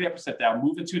loan, put 3.5% down,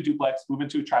 move into a duplex, move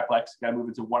into a triplex, got to move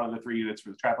into one of the 3 units for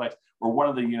the triplex or one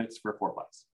of the units for a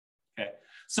fourplex. Okay.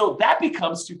 So that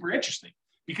becomes super interesting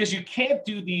because you can't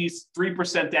do these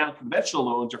 3% down conventional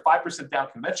loans or 5% down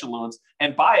conventional loans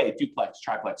and buy a duplex,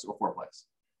 triplex, or fourplex.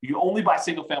 You can only buy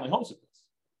single family homes with this.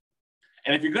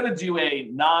 And if you're going to do a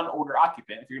non-owner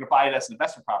occupant, if you're going to buy it as an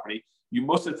investment property, you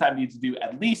most of the time need to do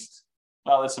at least,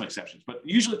 well, there's some exceptions, but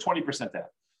usually 20% down.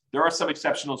 There are some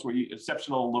exceptional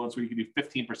loans where you can do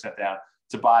 15% down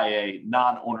to buy a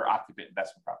non-owner occupant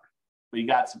investment property. But you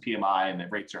got some PMI and the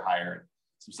rates are higher and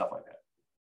some stuff like that.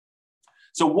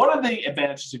 So one of the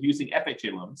advantages of using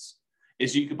FHA loans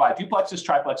is you could buy duplexes,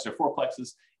 triplexes, or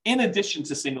fourplexes in addition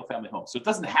to single family homes. So it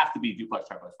doesn't have to be duplex,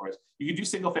 triplex, fourplex. You can do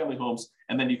single family homes,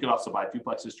 and then you can also buy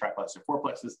duplexes, triplexes, or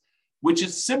fourplexes, which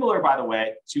is similar, by the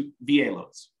way, to VA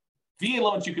loans. VA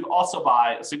loans, you can also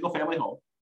buy a single family home,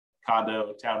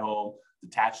 condo, townhome,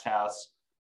 detached house.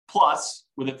 Plus,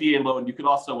 with a VA loan, you could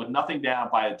also, with nothing down,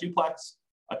 buy a duplex,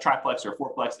 a triplex, or a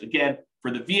fourplex. Again,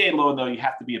 for the VA loan, though, you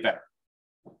have to be a veteran.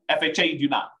 FHA, you do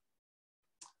not.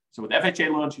 So with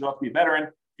FHA loans, you don't have to be a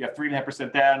veteran. You have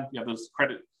 3.5% down. You have those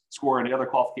credit score and the other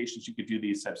qualifications. You could do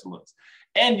these types of loans.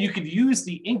 And you could use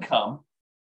the income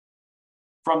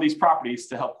from these properties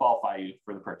to help qualify you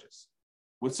for the purchase.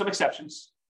 With some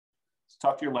exceptions. So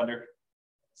talk to your lender.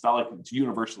 It's not like it's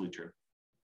universally true.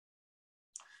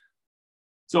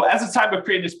 So as of the time of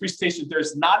creating this presentation,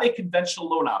 there's not a conventional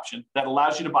loan option that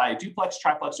allows you to buy a duplex,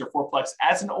 triplex, or fourplex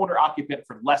as an owner-occupant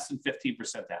for less than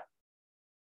 15% down.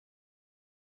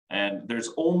 And there's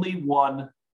only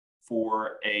one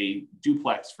for a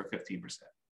duplex for 15%.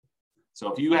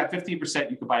 So if you have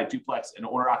 15%, you can buy a duplex and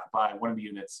owner-occupy one of the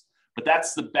units. But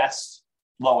that's the best,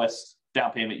 lowest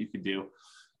down payment you can do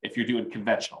if you're doing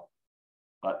conventional.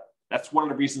 But that's one of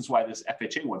the reasons why this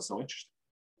FHA one's so interesting.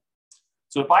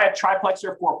 So to buy a triplex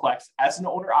or a fourplex as an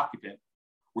owner-occupant,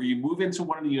 where you move into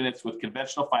one of the units with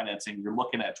conventional financing, you're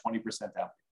looking at 20% down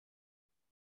payment.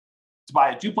 To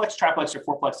buy a duplex, triplex, or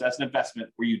fourplex as an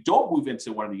investment, where you don't move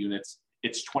into one of the units,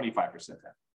 it's 25% down,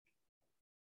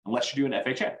 unless you're doing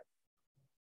FHA.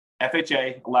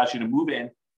 FHA allows you to move in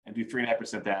and do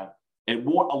 3.5% down. It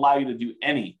won't allow you to do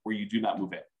any where you do not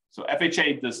move in. So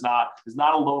FHA is not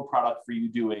a loan product for you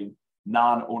doing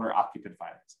non-owner occupant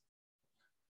financing.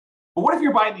 But what if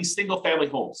you're buying these single family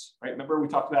homes, right? Remember we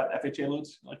talked about FHA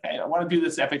loans? Like, hey, I want to do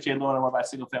this FHA loan. I want to buy a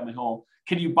single family home.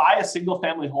 Can you buy a single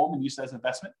family home and use it as an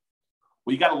investment?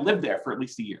 Well, you got to live there for at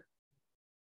least a year.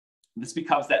 And this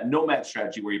becomes that nomad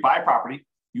strategy where you buy a property,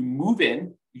 you move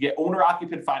in, you get owner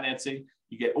occupant financing,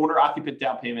 you get owner occupant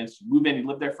down payments, you move in, you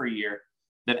live there for a year.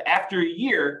 Then after a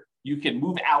year, you can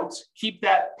move out, keep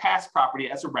that past property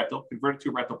as a rental, convert it to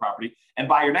a rental property, and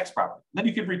buy your next property. Then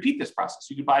you could repeat this process.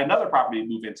 You could buy another property to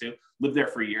move into, live there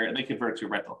for a year, and then convert it to a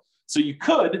rental. So you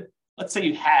could, let's say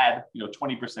you had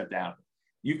 20% down.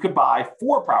 You could buy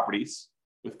 4 properties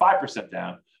with 5%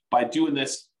 down by doing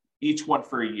this each one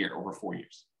for a year over 4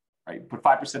 years. Right? Put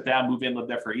 5% down, move in, live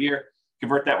there for a year,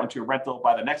 convert that one to a rental,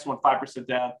 buy the next one 5%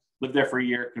 down, live there for a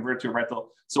year, convert it to a rental.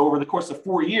 So over the course of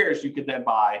 4 years, you could then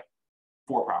buy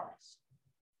 4 properties.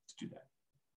 Let's do that.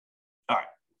 All right.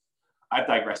 I've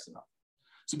digressed enough.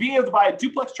 So being able to buy a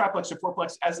duplex, triplex, or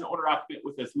fourplex as an owner occupant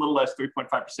with as little as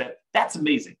 3.5%, that's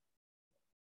amazing.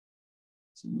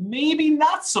 So maybe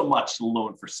not so much the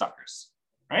loan for suckers,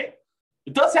 right?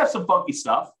 It does have some funky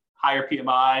stuff, higher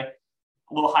PMI,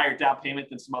 a little higher down payment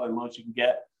than some other loans you can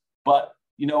get. But,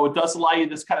 it does allow you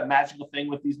this kind of magical thing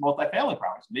with these multifamily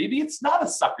properties. Maybe it's not a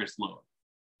sucker's loan.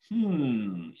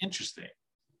 Interesting.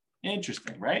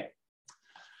 Interesting, right?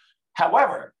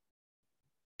 However,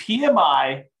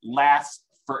 PMI lasts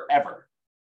forever.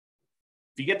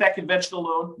 If you get that conventional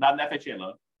loan, not an FHA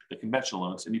loan, the conventional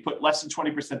loans, and you put less than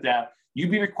 20% down,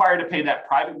 you'd be required to pay that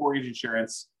private mortgage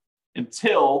insurance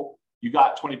until you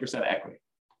got 20% equity.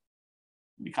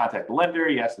 You contact the lender,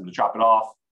 you ask them to drop it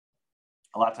off.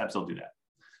 A lot of times they'll do that.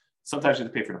 Sometimes you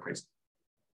have to pay for an appraisal.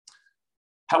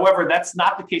 However, that's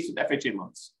not the case with FHA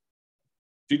loans.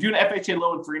 If you do an FHA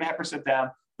loan, 3.5%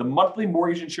 down, the monthly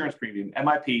mortgage insurance premium,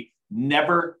 MIP,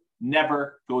 never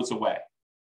goes away.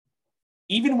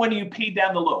 Even when you pay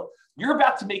down the loan, you're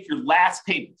about to make your last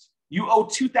payment. You owe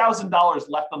 $2,000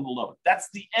 left on the loan. That's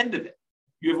the end of it.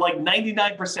 You have like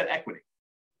 99% equity.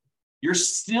 You're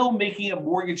still making a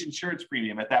mortgage insurance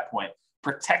premium at that point,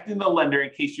 protecting the lender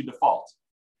in case you default.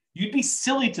 You'd be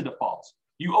silly to default.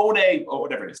 You own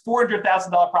whatever it is,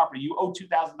 $400,000 property. You owe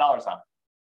 $2,000 on it.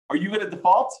 Are you going to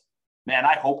default? Man,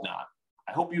 I hope not.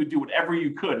 I hope you would do whatever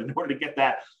you could in order to get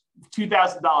that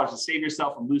 $2,000 to save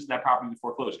yourself from losing that property to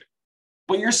foreclosure.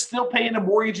 But you're still paying a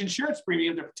mortgage insurance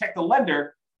premium to protect the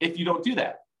lender if you don't do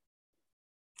that.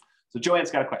 So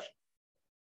Joanne's got a question.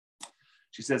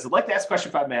 She says, I'd like to ask a question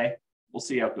if I may. We'll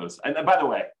see how it goes. And by the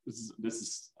way,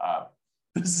 this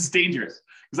is dangerous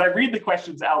because I read the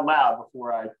questions out loud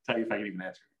before I tell you if I can even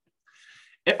answer.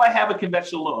 If I have a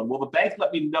conventional loan, will the bank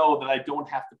let me know that I don't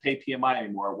have to pay PMI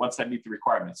anymore once I meet the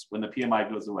requirements when the PMI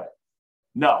goes away?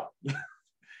 No.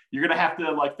 You're going to have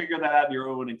to figure that out on your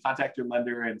own and contact your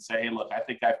lender and say, hey, look, I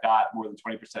think I've got more than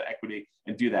 20% equity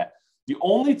and do that. The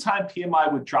only time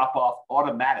PMI would drop off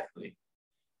automatically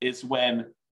is when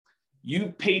you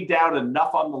paid down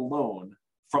enough on the loan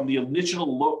from the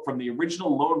original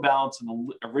loan balance and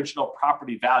the original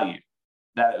property value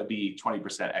that it would be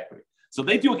 20% equity. So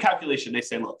they do a calculation. They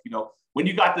say, look, when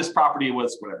you got this property, it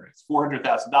was whatever it's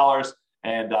 $400,000,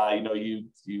 and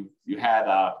you had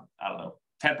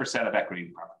 10% of equity in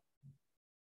the property.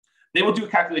 They will do a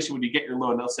calculation when you get your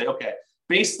loan. They'll say, okay,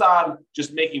 based on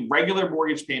just making regular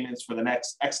mortgage payments for the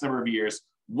next X number of years,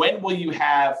 when will you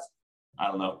have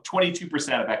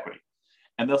 22% of equity?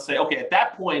 And they'll say, okay, at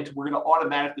that point, we're going to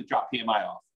automatically drop PMI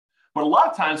off. But a lot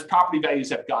of times, property values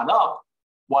have gone up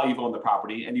while you've owned the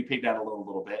property, and you paid down a loan a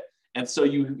little bit. And so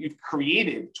you've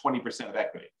created 20% of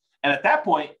equity. And at that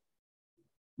point,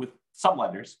 with some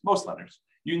lenders, most lenders,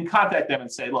 you can contact them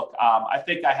and say, look, I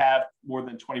think I have more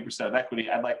than 20% of equity.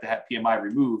 I'd like to have PMI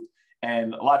removed.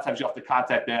 And a lot of times you have to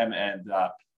contact them and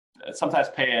sometimes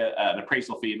pay an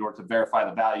appraisal fee in order to verify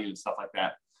the value and stuff like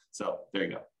that. So there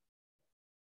you go.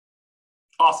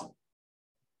 Awesome.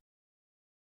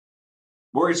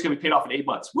 Mortgage is going to be paid off in 8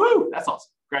 months. Woo! That's awesome.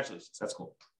 Congratulations. That's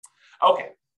cool. Okay.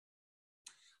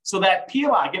 So that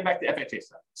PMI, get back to FHA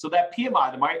stuff. So that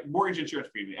PMI, the mortgage insurance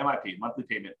premium, MIP, monthly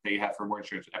payment that you have for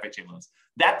mortgage insurance, FHA loans,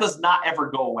 that does not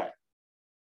ever go away,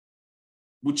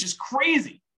 which is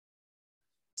crazy.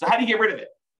 So how do you get rid of it?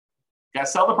 You got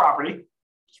to sell the property.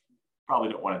 Probably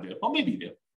don't want to do it. Well, maybe you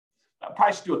do.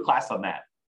 Probably should do a class on that.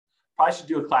 Probably should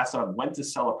do a class on when to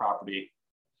sell a property,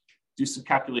 do some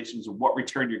calculations of what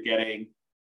return you're getting.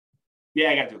 Yeah,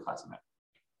 I got to do a class on that.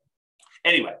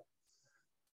 Anyway,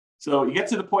 so you get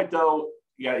to the point, though,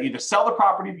 you got to either sell the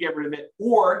property to get rid of it,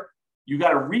 or you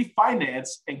got to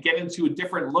refinance and get into a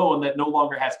different loan that no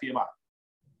longer has PMI.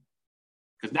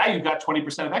 Because now you've got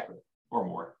 20% of equity or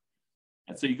more.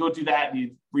 And so you go do that and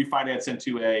you refinance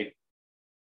into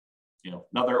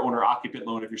another owner occupant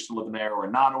loan if you're still living there, or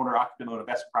a non-owner occupant loan,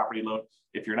 investment property loan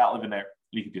if you're not living there.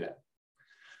 You can do that.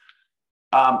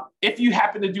 If you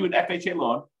happen to do an FHA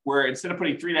loan where instead of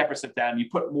putting 3.5% down, you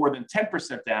put more than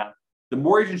 10% down, the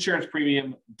mortgage insurance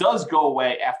premium does go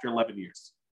away after 11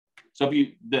 years. So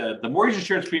if the mortgage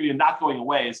insurance premium not going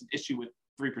away is an issue with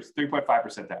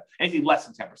 3.5% down, anything less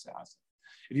than 10%, honestly.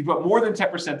 If you put more than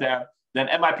 10% down, then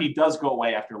MIP does go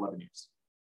away after 11 years.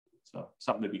 So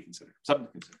something to be considered, something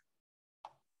to consider.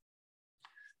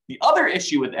 The other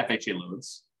issue with FHA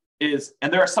loans is,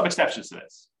 and there are some exceptions to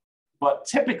this, but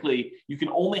typically you can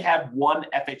only have one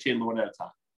FHA loan at a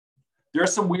time. There are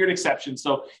some weird exceptions.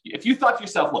 So if you thought to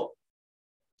yourself, look,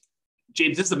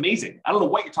 James, this is amazing. I don't know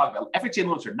what you're talking about. FHA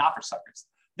loans are not for suckers.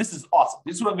 This is awesome.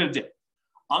 This is what I'm going to do.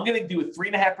 I'm going to do a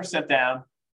 3.5% down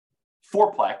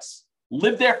fourplex,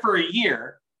 live there for a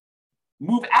year,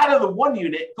 move out of the one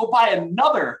unit, go buy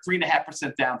another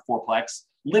 3.5% down fourplex,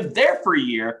 live there for a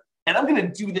year, and I'm going to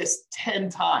do this 10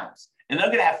 times. And I'm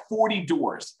going to have 40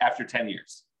 doors after 10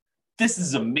 years. This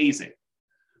is amazing.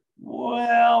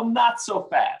 Well, not so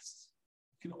fast.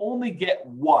 You can only get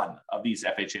one of these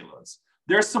FHA loans.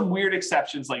 There's some weird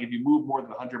exceptions, like if you move more than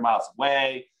 100 miles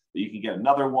away, that you can get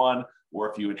another one. Or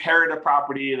if you inherit a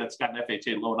property that's got an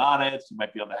FHA loan on it, you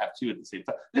might be able to have two at the same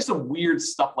time. There's some weird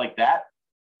stuff like that.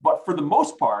 But for the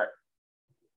most part,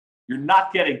 you're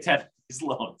not getting 10 of these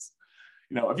loans.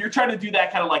 If you're trying to do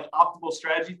that kind of like optimal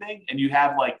strategy thing, and you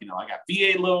have like, I got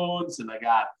VA loans and I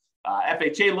got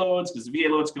FHA loans, because the VA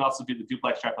loans can also be the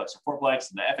duplex, triplex, or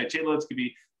fourplex, and the FHA loans can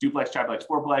be duplex, triplex,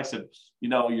 fourplex. And,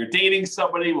 you're dating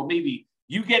somebody, well, maybe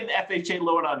you get an FHA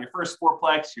loan on your first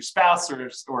fourplex, your spouse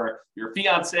or your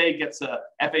fiance gets a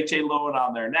FHA loan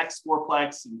on their next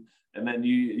fourplex, and then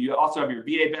you also have your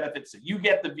VA benefits. So you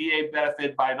get the VA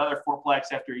benefit by another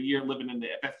fourplex after a year living in the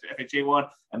FHA one,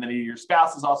 and then your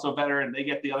spouse is also a veteran and they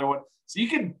get the other one. So you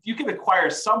can acquire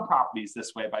some properties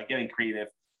this way by getting creative,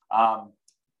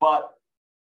 but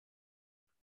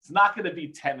it's not going to be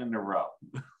 10 in a row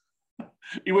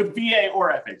with VA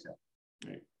or FHA.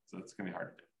 Right? So it's going to be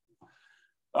hard to do.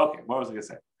 Okay, what was I going to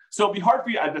say? So it'd be hard for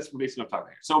you. That's basically what I'm talking about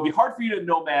here. So it'd be hard for you to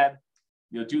nomad,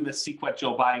 doing this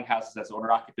sequential buying houses as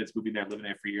owner occupants, moving there, living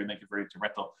there for a year, and then converting to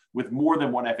rental with more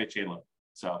than one FHA loan.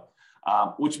 So,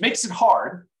 which makes it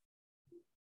hard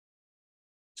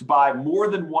to buy more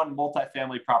than one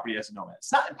multifamily property as a nomad.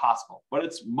 It's not impossible, but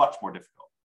it's much more difficult.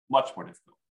 Much more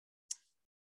difficult.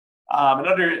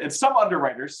 And some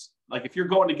underwriters, like if you're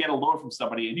going to get a loan from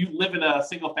somebody and you live in a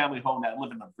single family home that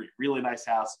live in a really nice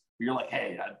house, you're like,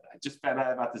 hey, I just found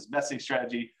out about this vesting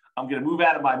strategy. I'm going to move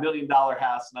out of my $1 million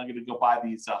house and I'm going to go buy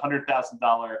these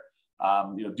 $100,000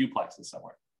 duplexes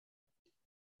somewhere.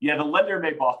 Yeah, the lender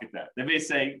may balk at that. They may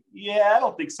say, yeah, I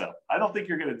don't think so. I don't think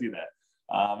you're going to do that.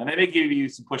 And they may give you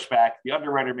some pushback. The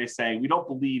underwriter may say, we don't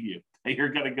believe you that you're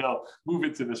going to go move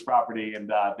into this property. And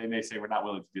they may say, we're not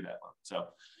willing to do that loan. So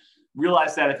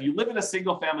realize that if you live in a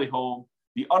single family home,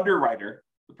 the underwriter,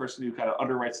 the person who kind of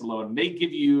underwrites the loan, may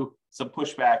give you some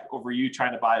pushback over you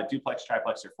trying to buy a duplex,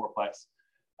 triplex, or fourplex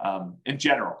in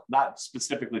general, not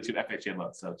specifically to FHA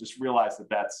loans. So just realize that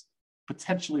that's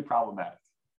potentially problematic.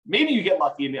 Maybe you get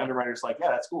lucky and the underwriter's like, yeah,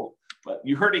 that's cool. But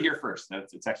you heard it here first.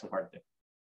 It's actually hard to do.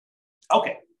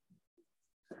 Okay.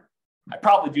 I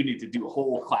probably do need to do a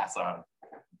whole class on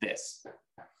this,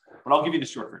 but I'll give you the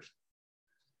short version.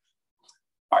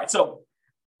 All right, so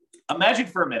imagine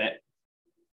for a minute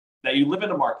that you live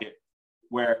in a market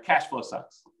where cash flow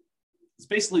sucks. There's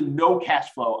basically no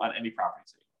cash flow on any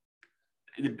properties.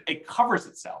 It covers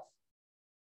itself,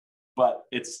 but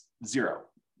it's zero,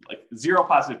 like zero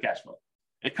positive cash flow.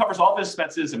 It covers all the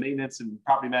expenses and maintenance and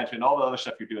property management, all the other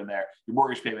stuff you're doing there, your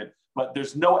mortgage payment, but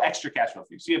there's no extra cash flow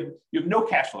for you. So you have no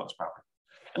cash flow on this property.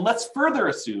 And let's further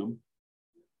assume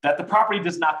that the property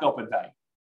does not go up in value.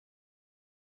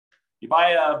 You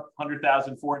buy a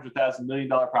 $100,000, $400,000, $1 million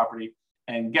property,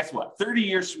 and guess what? 30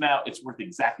 years from now, it's worth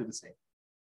exactly the same.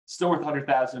 Still worth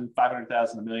 $100,000, $500,000,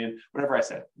 $1 million, whatever I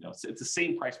said. It's the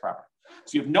same price property.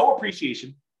 So you have no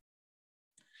appreciation,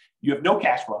 you have no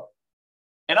cash flow,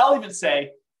 and I'll even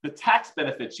say the tax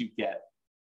benefits you get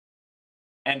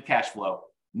and cash flow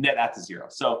net out to zero.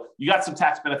 So you got some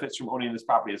tax benefits from owning this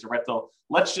property as a rental.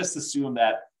 Let's just assume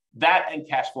that and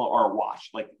cash flow are a wash,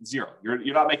 like zero.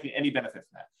 You're not making any benefit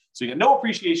from that. So you get no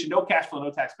appreciation, no cash flow,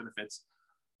 no tax benefits,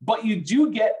 but you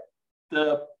do get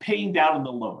the paying down on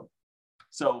the loan.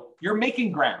 So you're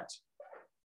making ground.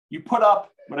 You put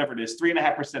up whatever it is,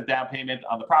 3.5% down payment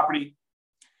on the property,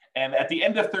 And at the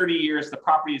end of 30 years, the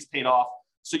property is paid off.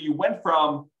 So you went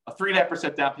from a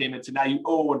 3.5% down payment to now you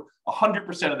own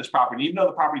 100% of this property. Even though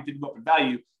the property didn't go up in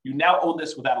value, you now own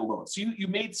this without a loan. So you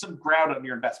made some ground on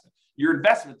your investment. Your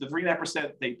investment, the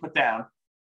 3.5% that you put down,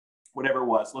 whatever it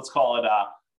was, let's call it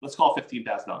 $15,000.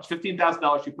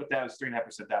 $15,000 you put down is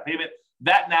 3.5% down payment.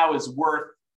 That now is worth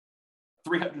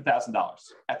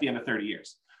 $300,000 at the end of 30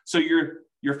 years. So your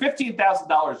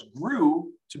 $15,000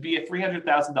 grew to be a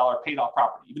 $300,000 paid off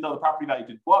property, even though the property value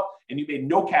didn't go up and you made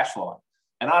no cash flow on it.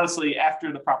 And honestly,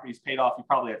 after the property is paid off, you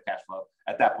probably have cash flow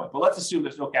at that point. But let's assume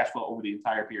there's no cash flow over the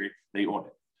entire period that you own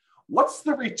it. What's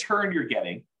the return you're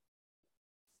getting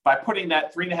by putting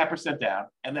that 3.5% down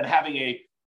and then having a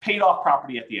paid off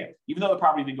property at the end, even though the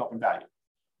property didn't go up in value?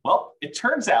 Well, it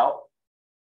turns out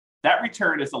that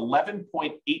return is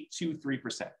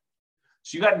 11.823%.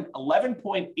 So you got an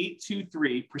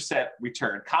 11.823%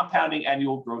 return, compounding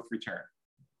annual growth return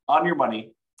on your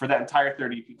money for that entire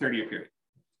 30-year period.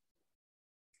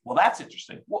 Well, that's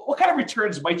interesting. What kind of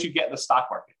returns might you get in the stock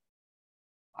market?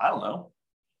 I don't know.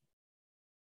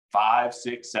 5,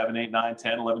 6, 7, 8, 9,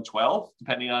 10, 11, 12,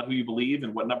 depending on who you believe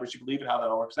and what numbers you believe and how that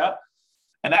all works out.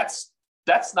 And that's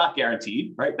not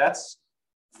guaranteed, right? That's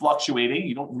fluctuating.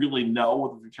 You don't really know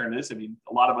what the return is. I mean,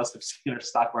 a lot of us have seen our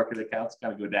stock market accounts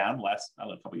kind of go down the last, I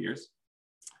don't know, couple of years.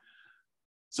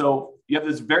 So you have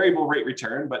this variable rate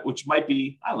return, but which might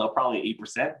be, I don't know, probably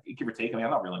 8%, give or take. I mean, I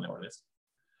don't really know what it is.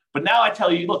 But now I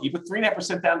tell you, look, you put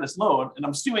 3.5% down this loan, and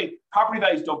I'm assuming property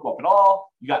values don't go up at all.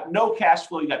 You got no cash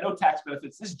flow. You got no tax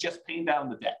benefits. This is just paying down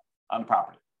the debt on the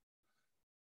property.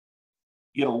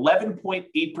 You get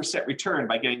 11.8% return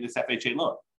by getting this FHA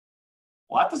loan.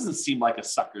 Well, that doesn't seem like a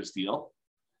sucker's deal.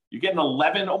 You're getting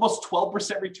 11, almost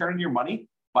 12% return on your money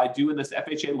by doing this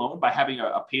FHA loan, by having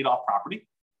a paid off property.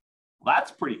 Well,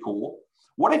 that's pretty cool.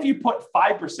 What if you put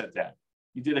 5% down?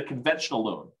 You did a conventional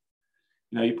loan.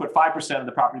 You put 5% of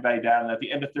the property value down, and at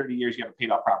the end of 30 years, you have a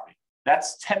paid off property.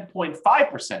 That's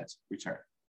 10.5% return.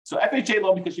 So FHA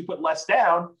loan, because you put less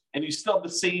down and you still have the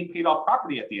same paid off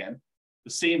property at the end,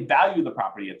 the same value of the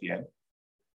property at the end,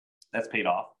 that's paid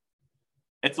off.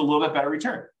 It's a little bit better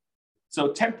return.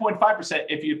 So 10.5%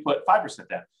 if you put 5%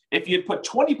 down. If you put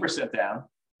 20% down,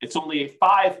 it's only a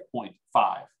 5.511%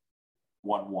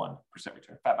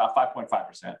 return, about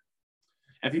 5.5%. And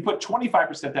if you put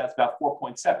 25% down, it's about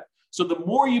 4.7. So the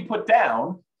more you put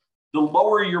down, the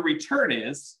lower your return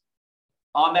is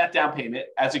on that down payment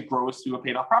as it grows to a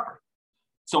paid off property.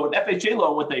 So an FHA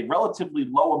loan with a relatively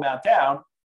low amount down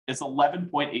is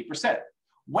 11.8%.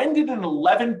 When did an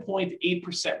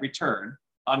 11.8% return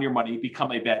on your money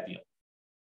become a bad deal?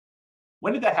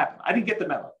 When did that happen? I didn't get the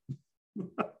memo.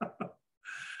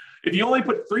 If you only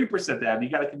put 3% down, you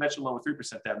got a conventional loan with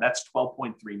 3% down, that's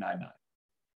 12.399.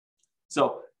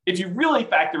 So if you really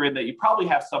factor in that you probably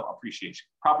have some appreciation,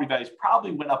 property values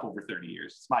probably went up over 30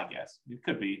 years. It's my guess. It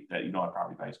could be that you know how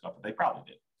property values go up, but they probably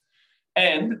did.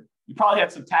 And you probably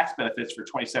had some tax benefits for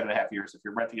 27.5 years. If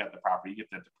you're renting out the property, you get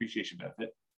that depreciation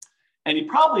benefit. And you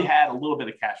probably had a little bit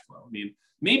of cash flow. I mean,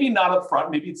 maybe not up front,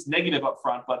 maybe it's negative up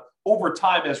front, but over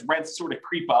time as rents sort of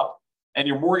creep up and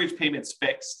your mortgage payment's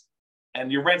fixed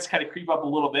and your rents kind of creep up a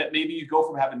little bit, maybe you go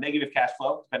from having negative cash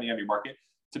flow, depending on your market,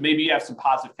 to maybe you have some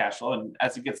positive cash flow. And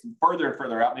as it gets further and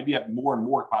further out, maybe you have more and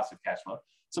more positive cash flow.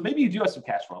 So maybe you do have some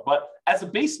cash flow, but as a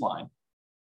baseline,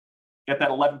 get that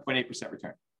 11.8%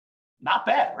 return. Not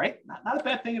bad, right? Not a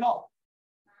bad thing at all.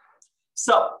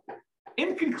 So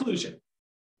in conclusion,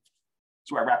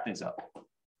 that's where I wrap things up.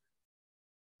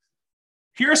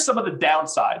 Here are some of the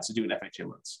downsides to doing FHA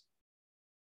loans.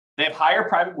 They have higher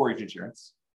private mortgage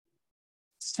insurance.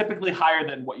 It's typically higher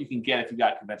than what you can get if you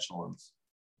got conventional loans.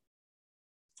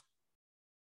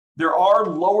 There are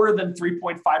lower than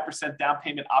 3.5% down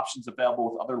payment options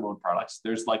available with other loan products.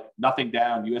 There's like nothing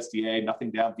down USDA,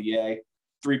 nothing down VA,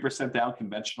 3% down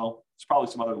conventional. There's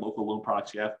probably some other local loan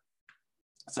products you have.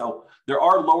 So there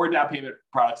are lower down payment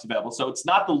products available. So it's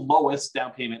not the lowest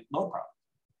down payment loan product.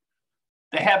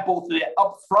 They have both the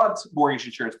upfront mortgage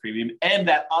insurance premium and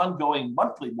that ongoing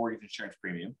monthly mortgage insurance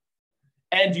premium.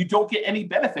 And you don't get any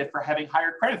benefit for having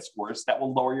higher credit scores that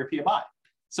will lower your PMI.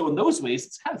 So in those ways,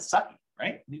 it's kind of sucky,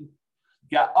 right? I mean,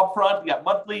 you got upfront, you got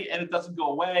monthly, and it doesn't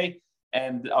go away.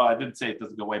 And I didn't say it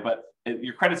doesn't go away, but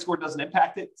your credit score doesn't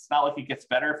impact it. It's not like it gets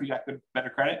better if you got better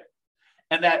credit.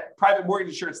 And that private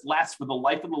mortgage insurance lasts for the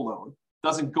life of the loan,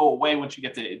 doesn't go away once you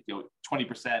get to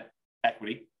 20%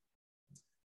 equity.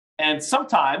 And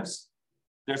sometimes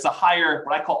there's a higher,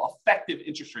 what I call effective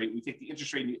interest rate. We take the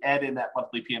interest rate and you add in that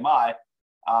monthly PMI.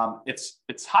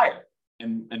 It's higher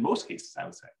in most cases, I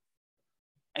would say.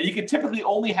 And you can typically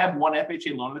only have one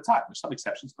FHA loan at a time. There's some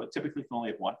exceptions, but typically you can only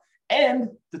have one. And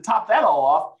to top that all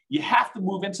off, you have to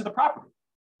move into the property.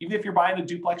 Even if you're buying a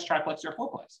duplex, triplex, or a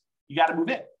fourplex, you got to move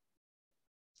in.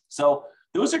 So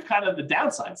those are kind of the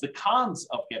downsides, the cons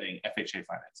of getting FHA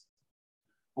financing.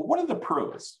 But what are the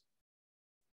pros?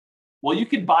 Well, you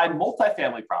can buy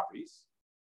multifamily properties,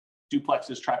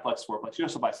 duplexes, triplex, fourplex. You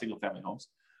also buy single family homes,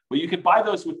 but you could buy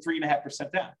those with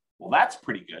 3.5% down. Well, that's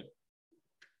pretty good.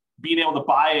 Being able to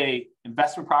buy a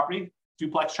investment property,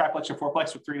 duplex, triplex, or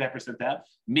fourplex with 3.5% down,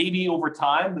 maybe over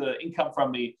time, the income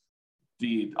from the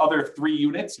other 3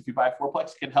 units, if you buy a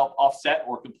fourplex, can help offset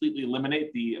or completely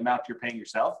eliminate the amount you're paying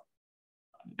yourself.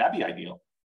 That'd be ideal.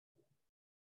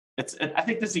 I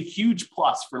think this is a huge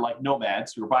plus for like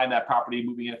nomads who are buying that property,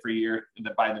 moving in for a year, and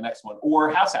then buying the next one,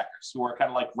 or house hackers who are kind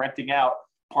of like renting out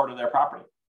part of their property.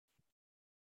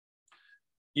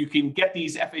 You can get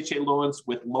these FHA loans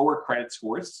with lower credit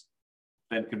scores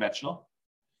than conventional.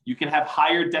 You can have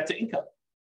higher debt to income.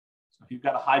 So if you've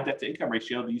got a high debt to income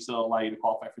ratio, these will allow you to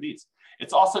qualify for these.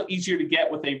 It's also easier to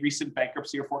get with a recent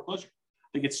bankruptcy or foreclosure. I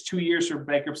think it's 2 years for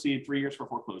bankruptcy and 3 years for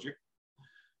foreclosure.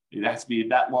 It has to be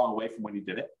that long away from when you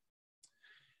did it.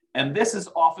 And this is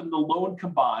often the loan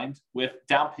combined with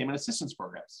down payment assistance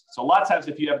programs. So a lot of times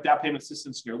if you have down payment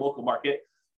assistance in your local market,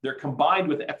 they're combined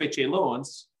with FHA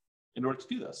loans in order to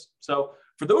do this. So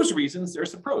for those reasons,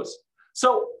 there's some pros.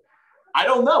 So I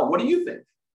don't know. What do you think?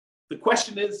 The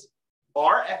question is,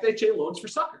 are FHA loans for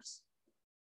suckers?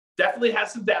 Definitely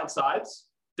has some downsides,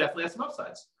 definitely has some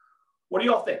upsides. What do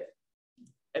you all think?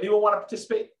 Anyone want to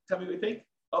participate? Tell me what you think.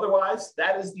 Otherwise,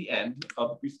 that is the end of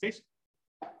the presentation.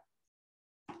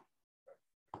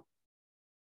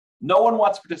 No one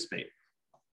wants to participate.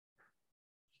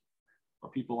 Or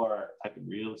people are typing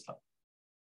real stuff.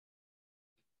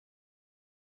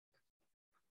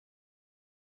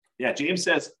 Yeah, James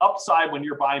says upside when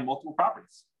you're buying multiple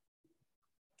properties.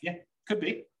 Yeah, could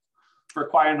be. For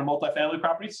acquiring the multifamily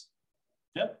properties.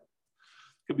 Yeah,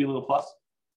 could be a little plus.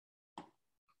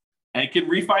 And you can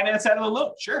refinance out of the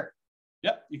loan. Sure.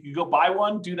 Yep, you can go buy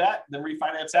one, do that, then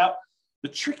refinance out. The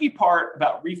tricky part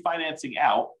about refinancing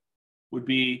out would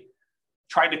be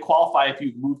trying to qualify if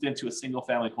you've moved into a single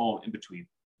family home in between.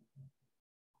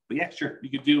 But yeah, sure. You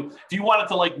could do, if you wanted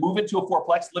to like move into a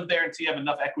fourplex, live there until you have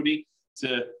enough equity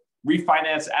to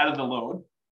refinance out of the loan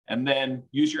and then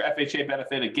use your FHA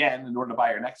benefit again in order to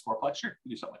buy your next fourplex, sure,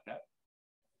 you do something like that.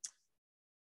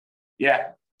 Yeah,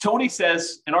 Tony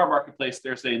says in our marketplace,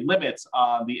 there's a limit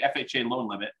on the FHA loan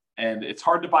limit, and it's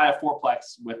hard to buy a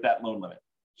fourplex with that loan limit.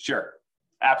 Sure,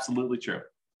 absolutely true.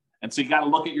 And so you got to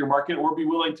look at your market or be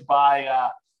willing to buy,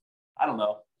 I don't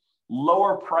know,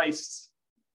 lower priced,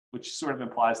 which sort of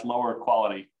implies lower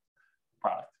quality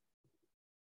product.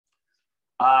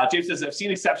 James says, I've seen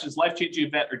exceptions, life-changing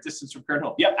event or distance from current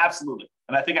home. Yep, absolutely.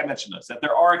 And I think I mentioned this, that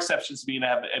there are exceptions to being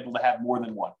able to have more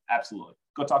than one. Absolutely.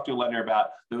 Go talk to a lender about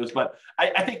those. But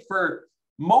I think for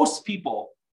most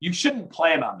people, you shouldn't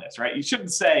plan on this, right? You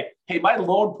shouldn't say, hey, my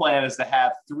loan plan is to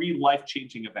have 3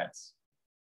 life-changing events.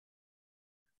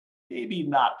 Maybe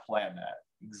not plan that.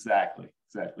 Exactly.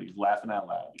 Laughing out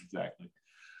loud. Exactly.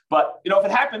 But, if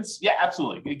it happens, yeah,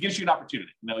 absolutely. It gives you an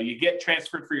opportunity. You get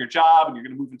transferred for your job and you're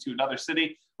going to move into another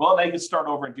city. Well, now you can start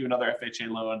over and do another FHA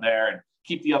loan there and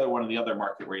keep the other one in the other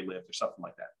market where you live or something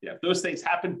like that. Yeah, if those things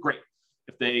happen, great.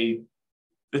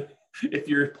 If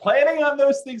you're planning on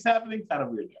those things happening, kind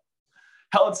of weird.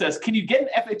 Helen says, can you get an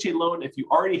FHA loan if you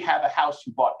already have a house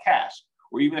you bought cash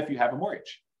or even if you have a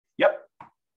mortgage? Yep,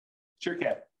 sure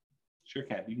can. Sure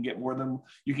can. You can get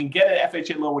you can get an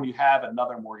FHA loan when you have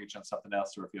another mortgage on something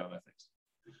else or a few other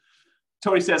things.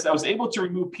 Tony says, I was able to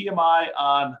remove PMI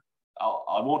on,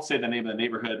 I won't say the name of the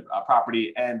neighborhood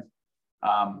property, and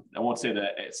I won't say the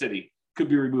city, could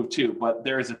be removed too, but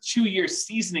there is a 2-year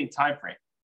seasoning time frame.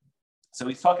 So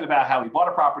he's talking about how he bought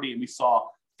a property and we saw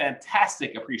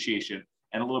fantastic appreciation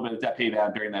and a little bit of debt pay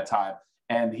down during that time.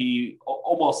 And he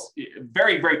almost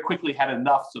very, very quickly had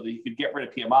enough so that he could get rid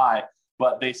of PMI.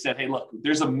 But they said, hey, look,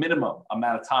 there's a minimum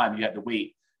amount of time you had to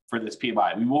wait for this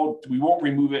PMI. We won't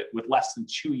remove it with less than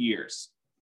 2 years.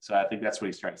 So I think that's what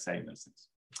he's trying to say in those things.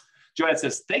 Joanne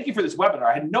says, thank you for this webinar.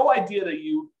 I had no idea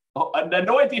I had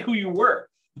no idea who you were.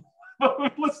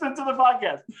 Listen to the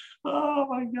podcast. Oh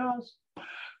my gosh.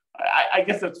 I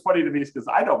guess that's funny to me because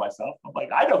I know myself. I'm like,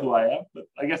 I know who I am, but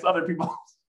I guess other people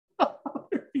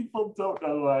don't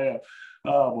know who I am.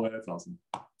 Oh boy, that's awesome.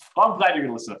 Well, I'm glad you're going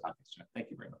to listen to the podcast, John. Thank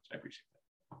you very much. I appreciate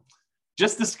that.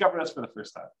 Just discovered us for the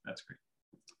first time. That's great.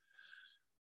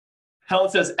 Helen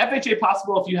says, FHA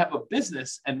possible if you have a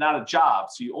business and not a job,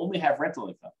 so you only have rental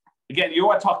income. Again, you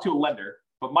want to talk to a lender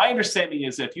But my understanding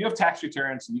is if you have tax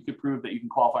returns and you can prove that you can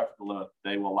qualify for the loan,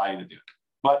 they will allow you to do it.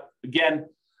 But again,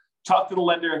 talk to the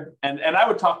lender. And I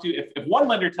would talk to, if one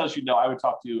lender tells you no, I would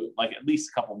talk to like at least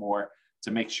a couple more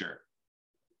to make sure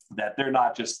that they're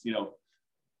not just,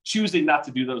 choosing not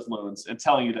to do those loans and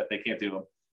telling you that they can't do them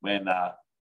when,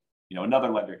 another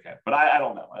lender can. But I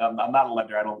don't know. I'm not a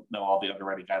lender. I don't know all the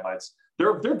underwriting guidelines.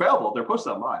 They're available. They're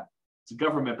posted online. It's a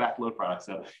government-backed loan product.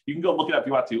 So you can go look it up if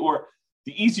you want to. Or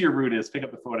the easier route is pick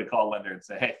up the phone and call a lender and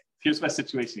say, hey, here's my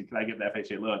situation. Can I get an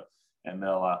FHA loan? And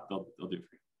they'll do it for you.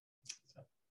 So.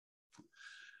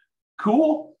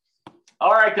 Cool.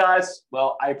 All right, guys.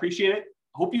 Well, I appreciate it.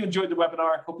 Hope you enjoyed the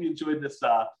webinar. Hope you enjoyed this,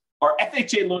 our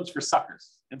FHA Loans for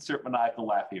Suckers. Insert maniacal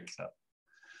laugh here. So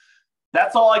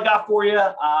that's all I got for you.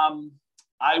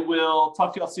 I will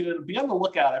talk to you all soon. Be on the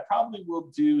lookout. I probably will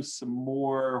do some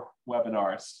more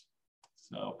webinars.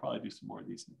 So I'll probably do some more of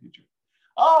these in the future.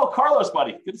 Oh, Carlos,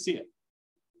 buddy. Good to see you.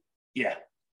 Yeah,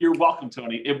 you're welcome,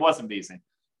 Tony. It was amazing.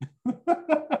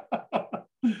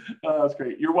 That's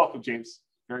great. You're welcome, James.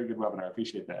 Very good webinar. I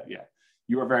appreciate that. Yeah,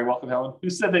 you are very welcome, Helen. Who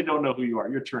said they don't know who you are?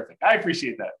 You're terrific. I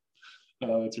appreciate that.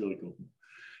 That's really cool.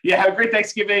 Yeah, have a great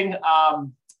Thanksgiving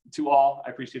to all. I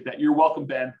appreciate that. You're welcome,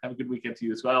 Ben. Have a good weekend to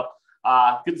you as well.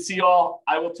 Good to see you all.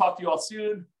 I will talk to you all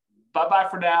soon. Bye-bye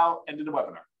for now. End of the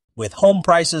webinar. With home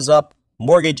prices up,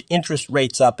 mortgage interest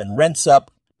rates up, and rents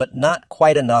up, but not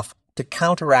quite enough to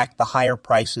counteract the higher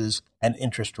prices and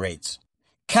interest rates.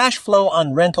 Cash flow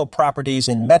on rental properties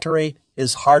in Metairie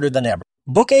is harder than ever.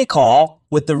 Book a call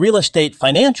with the Real Estate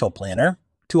Financial Planner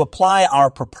to apply our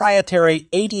proprietary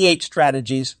 88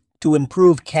 strategies to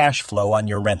improve cash flow on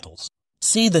your rentals.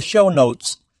 See the show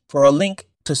notes for a link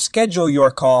to schedule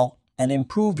your call and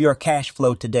improve your cash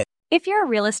flow today. If you're a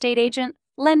real estate agent,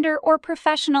 lender, or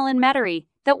professional in Metairie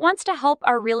that wants to help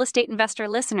our real estate investor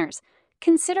listeners,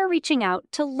 consider reaching out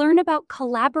to learn about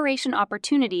collaboration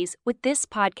opportunities with this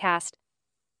podcast.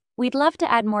 We'd love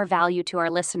to add more value to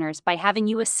our listeners by having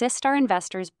you assist our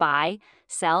investors buy,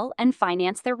 sell, and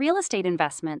finance their real estate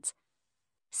investments.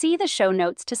 See the show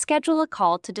notes to schedule a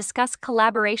call to discuss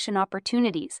collaboration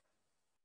opportunities.